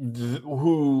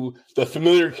the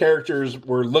familiar characters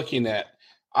were looking at.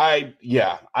 I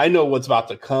know what's about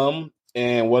to come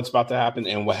and what's about to happen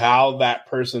and how that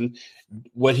person,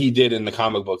 what he did in the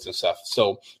comic books and stuff.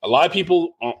 So a lot of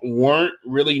people weren't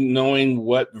really knowing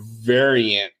what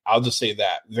variant, I'll just say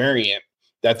that variant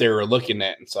that they were looking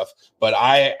at and stuff. But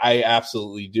I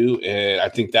absolutely do, and I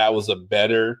think that was a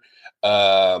better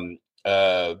end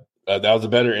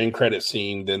credit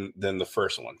scene than the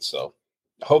first one. So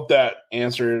I hope that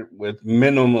answered with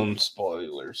minimum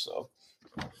spoilers. So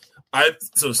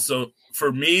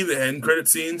for me, the end credit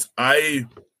scenes, I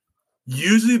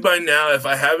usually by now, if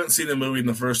I haven't seen the movie in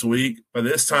the first week, by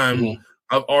this time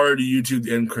I've already YouTubed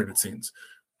the end credit scenes.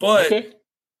 But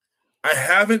I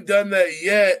haven't done that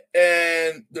yet,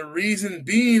 and the reason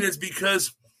being is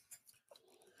because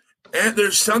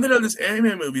there's something on this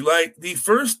Ant-Man movie. Like the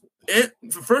first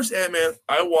Ant-Man,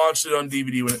 I watched it on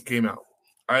DVD when it came out.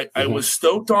 I was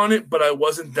stoked on it, but I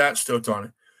wasn't that stoked on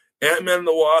it. Ant-Man and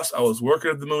the Wasp, I was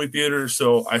working at the movie theater,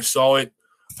 so I saw it,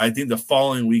 I think, the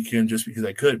following weekend just because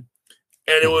I could.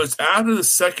 And it was after the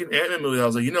second Ant-Man movie, I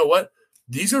was like, you know what?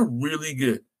 These are really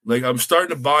good. Like, I'm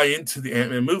starting to buy into the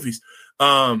Ant-Man movies.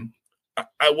 I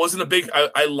wasn't a big –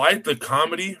 I liked the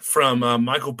comedy from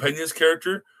Michael Peña's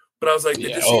character, but I was like,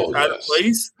 it just seems out of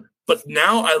place. But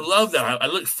now I love that. I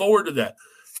look forward to that.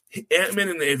 Ant-Man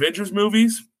in the Avengers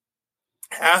movies,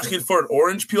 asking for an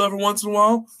orange peel every once in a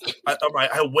while,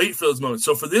 I wait for those moments.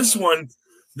 So for this one,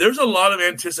 there's a lot of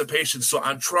anticipation. So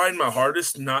I'm trying my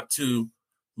hardest not to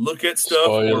loop at stuff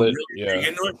or really dig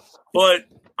into it. But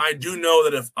I do know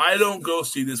that if I don't go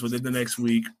see this within the next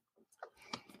week,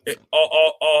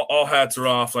 all hats are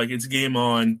off. Like, it's game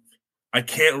on. I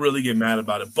can't really get mad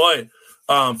about it. But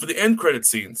for the end credit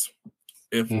scenes,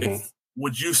 where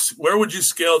would you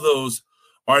scale those?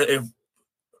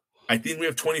 I think we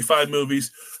have 25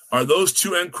 movies. Are those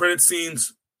 2 end credit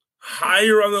scenes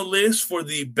higher on the list for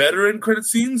the better end credit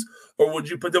scenes, or would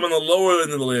you put them on the lower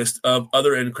end of the list of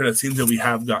other end credit scenes that we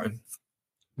have gotten?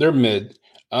 They're mid.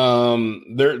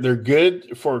 They're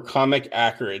good for comic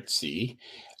accuracy.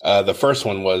 The first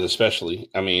one was especially.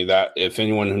 I mean, that if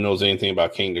anyone who knows anything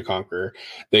about King the Conqueror,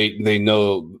 they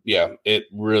know. Yeah, it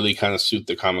really kind of suit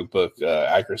the comic book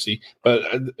accuracy. But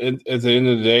at the end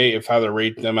of the day, if I had to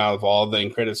rate them out of all the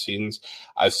end credit scenes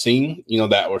I've seen,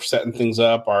 that were setting things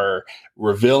up, are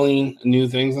revealing new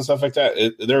things and stuff like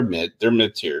that, they're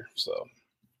mid tier. So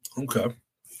okay,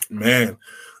 man,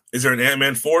 is there an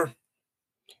Ant-Man 4?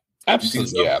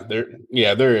 Absolutely, so?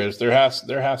 There is. There has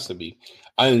to be.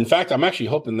 In fact, I'm actually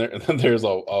hoping there's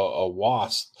a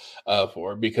Wasp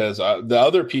for it, because the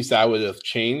other piece that I would have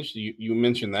changed, you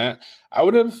mentioned that, I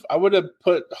would have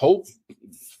put Hope,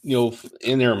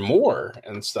 in there more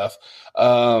and stuff.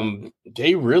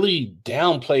 They really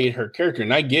downplayed her character,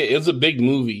 and I get it's a big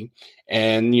movie,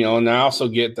 and and I also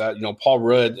get that Paul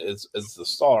Rudd is the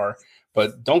star,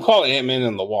 but don't call it Ant-Man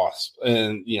and the Wasp,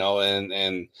 and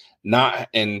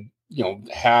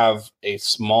have a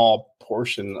small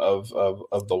portion of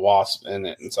the Wasp in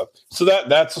it and stuff. So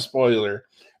that's a spoiler,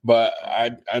 but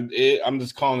I'm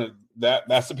just calling it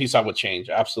that's the piece I would change.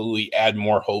 Absolutely, add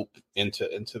more Hope into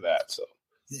that. So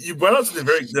you brought up something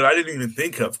that I didn't even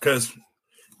think of, because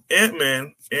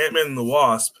Ant-Man and the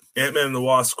Wasp,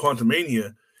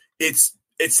 Quantumania, it's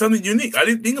something unique. I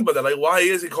didn't think about that. Like, why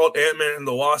is it called Ant-Man and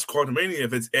the Wasp Quantumania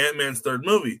if it's Ant-Man's third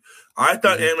movie? I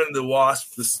thought Ant-Man and the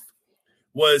Wasp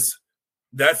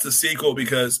that's the sequel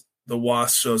because the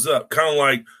Wasp shows up, kind of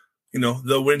like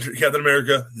Captain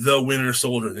America, the Winter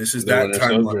Soldier. This is that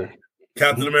timeline.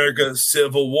 Captain America,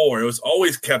 Civil War. It was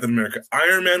always Captain America.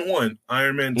 Iron Man 1,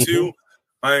 Iron Man 2,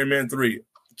 Iron Man 3.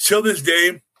 Till this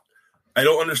day, I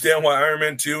don't understand why Iron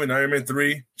Man 2 and Iron Man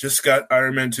 3 just got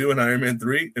Iron Man 2 and Iron Man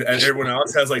 3, and everyone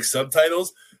else has like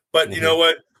subtitles. But you know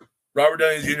what? Robert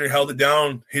Downey Jr. held it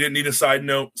down. He didn't need a side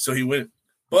note, so he went.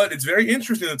 But it's very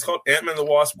interesting. It's called Ant-Man and the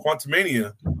Wasp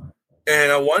Quantumania.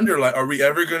 And I wonder, are we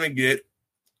ever going to get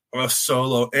a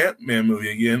solo Ant-Man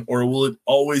movie again, or will it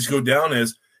always go down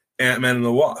as Ant-Man and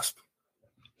the Wasp?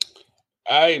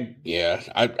 I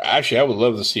would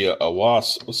love to see a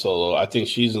Wasp solo. I think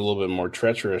she's a little bit more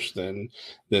treacherous than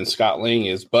Scott Lang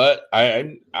is, but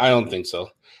I don't think so.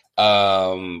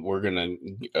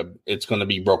 It's gonna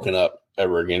be broken up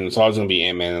ever again. It's always gonna be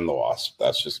Ant-Man and the Wasp.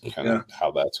 That's just kind of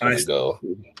how that's gonna go.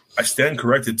 I stand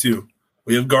corrected too.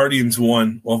 We have Guardians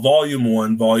 1, Volume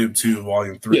 1, Volume 2,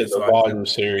 Volume 3. Yeah, the volume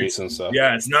series and stuff.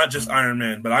 Yeah, it's not just Iron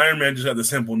Man, but Iron Man just had the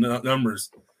simple numbers.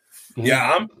 Mm-hmm.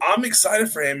 Yeah, I'm excited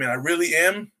for Ant-Man. I really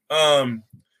am.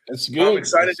 It's good. I'm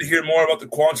excited to hear more about the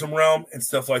quantum realm and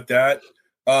stuff like that.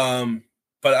 But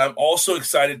I'm also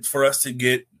excited for us to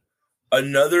get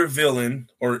another villain,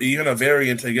 or even a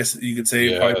variant, I guess you could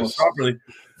say, probably more properly.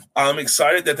 I'm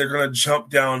excited that they're going to jump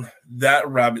down that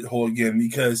rabbit hole again,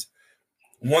 because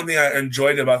one thing I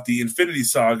enjoyed about the Infinity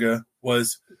Saga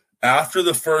was after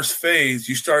the first phase,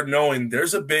 you start knowing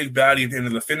there's a big baddie at the end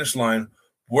of the finish line.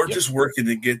 We're just working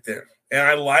to get there. And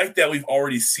I like that we've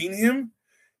already seen him.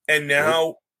 And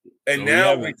now, I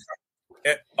like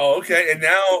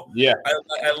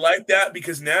that,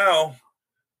 because now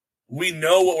we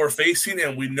know what we're facing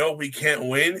and we know we can't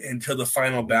win until the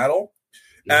final battle.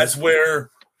 As where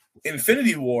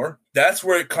Infinity War, that's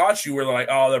where it caught you. Where they're like,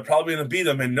 oh, they're probably going to beat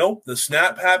them. And nope, the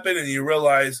snap happened and you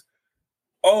realize,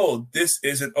 oh, this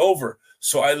isn't over.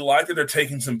 So I like that they're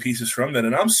taking some pieces from that.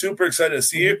 And I'm super excited to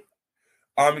see it.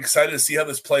 I'm excited to see how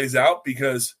this plays out,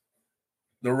 because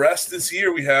the rest of this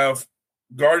year we have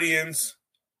Guardians,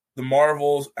 the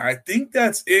Marvels. I think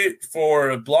that's it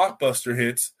for blockbuster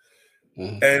hits.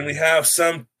 And we have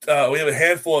we have a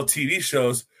handful of TV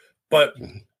shows, but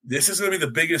this is going to be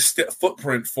the biggest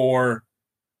footprint for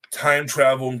time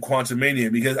travel and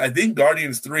Quantumania, because I think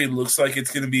Guardians 3 looks like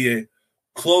it's going to be a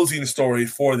closing story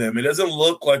for them. It doesn't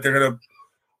look like they're going to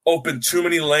open too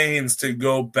many lanes to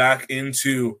go back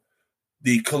into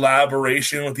the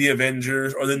collaboration with the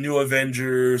Avengers or the new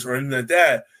Avengers or anything like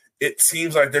that. It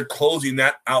seems like they're closing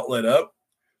that outlet up.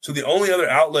 So the only other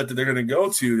outlet that they're going to go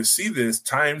to see this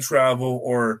time travel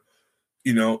or,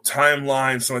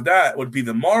 timeline, something like that, would be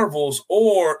the Marvels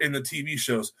or in the TV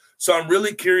shows. So I'm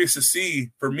really curious to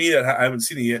see, for me that I haven't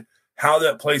seen it yet, how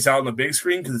that plays out on the big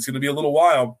screen, because it's going to be a little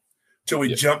while till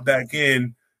we jump back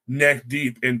in neck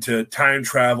deep into time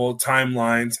travel,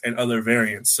 timelines, and other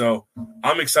variants. So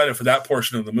I'm excited for that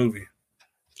portion of the movie.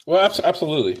 Well,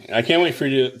 absolutely. I can't wait for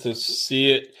you to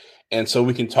see it, and so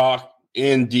we can talk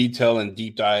in detail and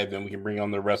deep dive, and we can bring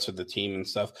on the rest of the team and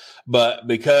stuff. But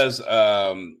because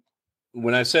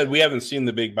when I said we haven't seen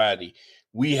the big baddie,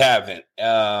 we haven't.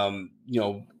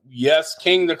 Yes,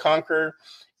 King the Conqueror,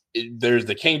 there's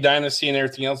the King Dynasty and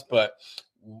everything else, but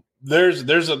there's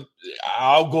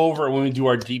I'll go over it when we do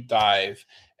our deep dive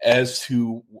as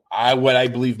to what I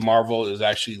believe Marvel is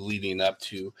actually leading up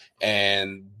to.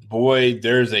 And boy,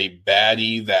 there's a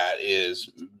baddie that is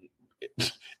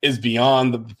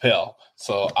beyond the pale.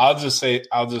 So I'll just say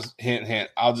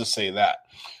that.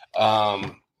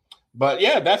 But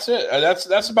yeah, that's it.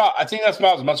 That's about. I think that's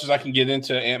about as much as I can get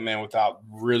into Ant-Man without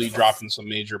really dropping some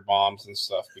major bombs and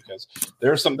stuff, because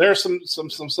there's some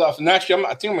stuff. And actually,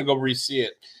 I think I'm gonna go re-see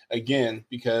it again,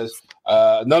 because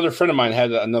another friend of mine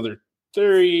had another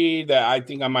theory that I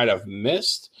think I might have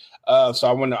missed. So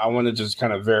I want to just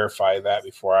kind of verify that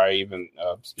before I even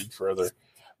speak further.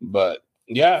 But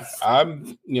yeah,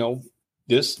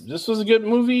 this was a good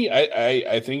movie.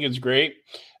 I think it's great.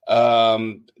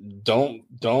 Don't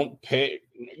pay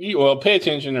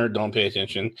attention or don't pay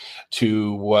attention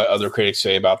to what other critics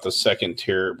say about the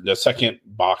second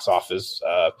box office.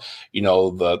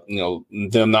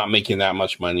 Them not making that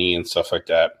much money and stuff like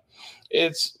that.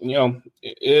 It's, it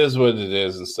is what it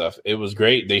is and stuff. It was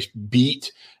great. They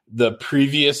beat the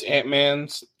previous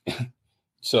Ant-Mans.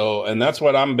 So, and that's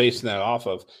what I'm basing that off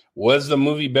of. Was the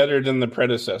movie better than the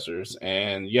predecessors?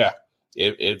 And yeah,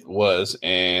 it was,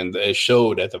 and it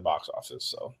showed at the box office.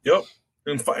 So, yep.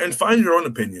 And find your own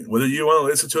opinion, whether you want to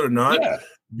listen to it or not. Yeah.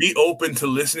 Be open to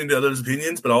listening to others'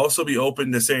 opinions, but also be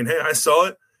open to saying, hey, I saw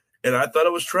it and I thought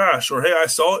it was trash, or hey, I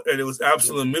saw it and it was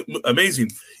absolutely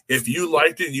amazing. If you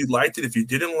liked it, you liked it. If you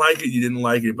didn't like it, you didn't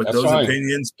like it. But that's those fine.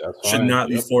 Opinions should not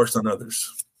be forced on others.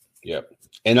 Yep.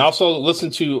 And also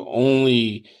listen to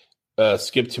only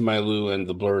Skip to My Lou and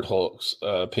the Blurred Hulk's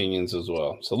opinions as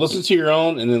well. So listen to your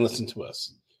own and then listen to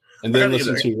us. And then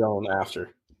listen to your own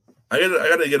after. I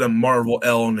gotta get a Marvel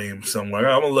L name somewhere.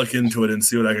 I'm gonna look into it and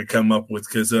see what I can come up with,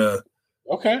 because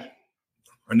okay,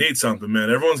 I need something, man.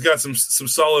 Everyone's got some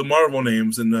solid Marvel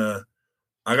names, and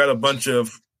I got a bunch of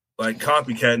like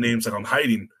copycat names like I'm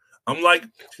hiding. I'm like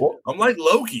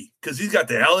Loki, because he's got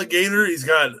the alligator. He's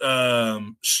got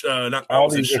all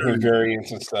these different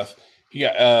variants and stuff. He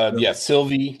got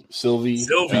Sylvie,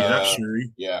 not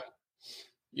Shuri.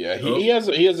 Yeah, he has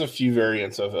a few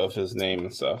variants of his name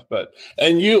and stuff. But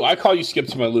I call you Skip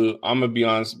to My Lou. I'm gonna be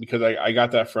honest, because I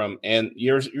got that from, and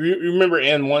you remember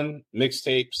N1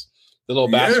 mixtapes, the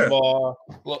little basketball.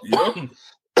 Yep.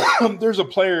 There's a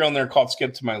player on there called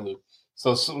Skip to My Lou.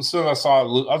 So as soon as I saw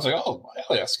Lou, I was like, oh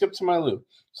hell yeah, Skip to My Lou.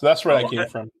 So that's where that came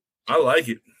from. I like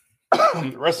it.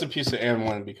 Rest in peace to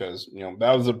N1, because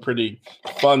that was a pretty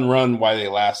fun run while they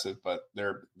lasted, but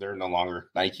they're no longer.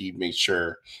 Nike made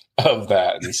sure of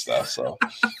that and stuff. So,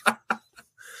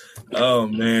 oh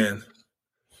man,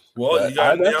 well, you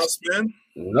got anything else, man?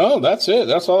 No, that's it.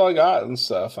 That's all I got and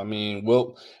stuff. I mean,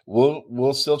 we'll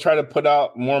still try to put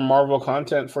out more Marvel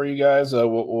content for you guys.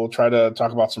 We'll try to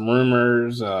talk about some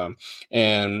rumors, and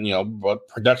what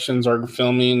productions are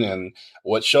filming and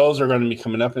what shows are going to be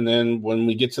coming up. And then when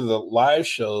we get to the live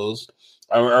shows,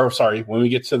 when we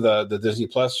get to the Disney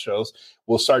Plus shows,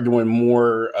 we'll start doing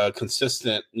more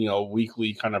consistent,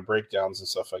 weekly kind of breakdowns and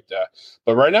stuff like that.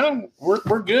 But right now,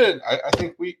 we're good. I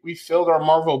think we filled our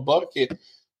Marvel bucket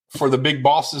for the big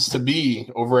bosses to be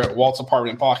over at Walt's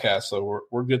Apartment Podcast. So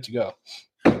we're good to go.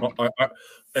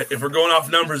 If we're going off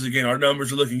numbers again, our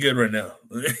numbers are looking good right now.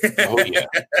 Oh yeah,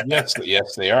 yes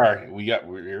they are.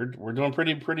 We're doing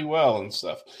pretty well and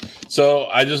stuff. So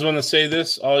I just want to say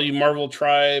this, all you Marvel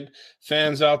Tribe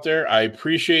fans out there, I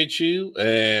appreciate you,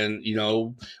 and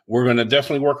we're gonna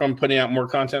definitely work on putting out more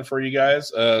content for you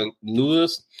guys.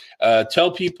 Lewis,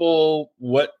 tell people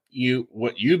what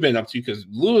you've been up to, because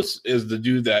Lewis is the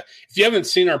dude that, if you haven't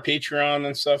seen our Patreon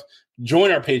and stuff,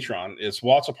 join our Patreon. It's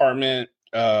Walt's Apartment.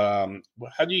 How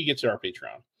do you get to our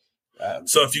Patreon?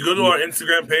 So if you go to our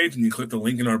Instagram page and you click the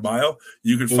link in our bio,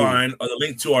 you can find the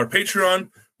link to our Patreon,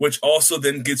 which also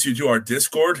then gets you to our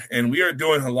Discord. And we are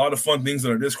doing a lot of fun things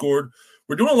on our Discord.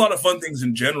 We're doing a lot of fun things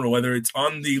in general, whether it's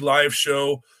on the live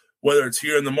show, whether it's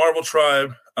here in the Marvel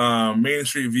Tribe, Main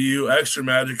Street View, Extra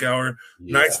Magic Hour,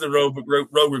 Knights of the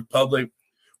Rogue Republic.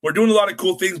 We're doing a lot of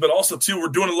cool things, but also, too, we're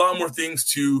doing a lot more things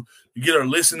to get our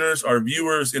listeners, our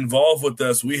viewers involved with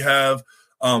us. We have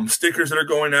stickers that are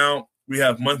going out. We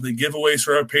have monthly giveaways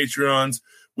for our Patreons.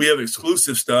 We have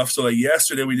exclusive stuff. So like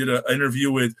yesterday, we did an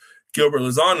interview with Gilbert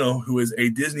Lozano, who is a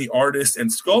Disney artist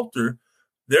and sculptor.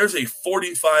 There's a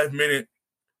 45-minute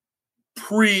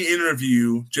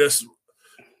pre-interview just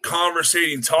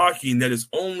conversating, talking, that is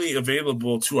only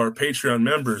available to our Patreon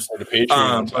members. The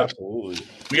Patreon, absolutely.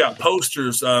 We got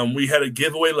posters. We had a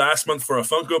giveaway last month for a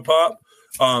Funko Pop.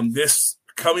 This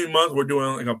coming month, we're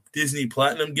doing like a Disney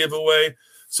Platinum giveaway.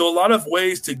 So a lot of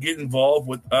ways to get involved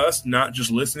with us, not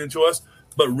just listening to us,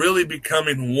 but really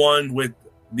becoming one with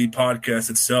the podcast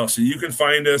itself. So you can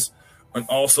find us on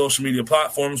all social media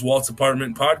platforms, Walt's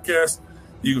Apartment Podcast.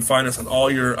 You can find us on all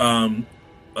your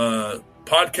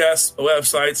podcast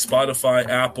websites, Spotify,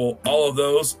 Apple, all of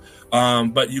those.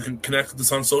 But you can connect with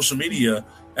us on social media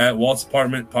at Walt's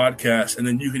Apartment Podcast. And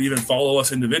then you can even follow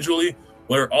us individually,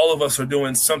 where all of us are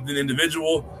doing something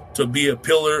individual to be a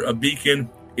pillar, a beacon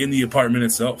in the apartment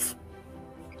itself.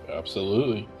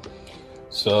 Absolutely.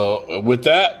 So with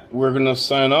that, we're going to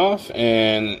sign off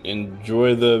and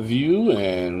enjoy the view,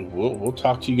 and we'll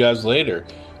talk to you guys later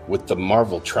with the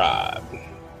Marvel Tribe.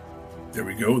 There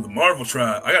we go, the Marvel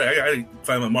Tribe. I gotta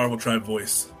find my Marvel Tribe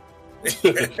voice.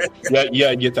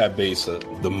 yeah, get that bass up.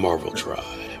 The Marvel Tribe.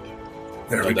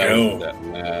 There we go.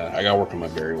 I got to work on my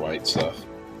Barry White stuff.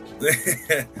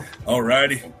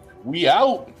 Alrighty. We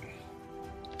out.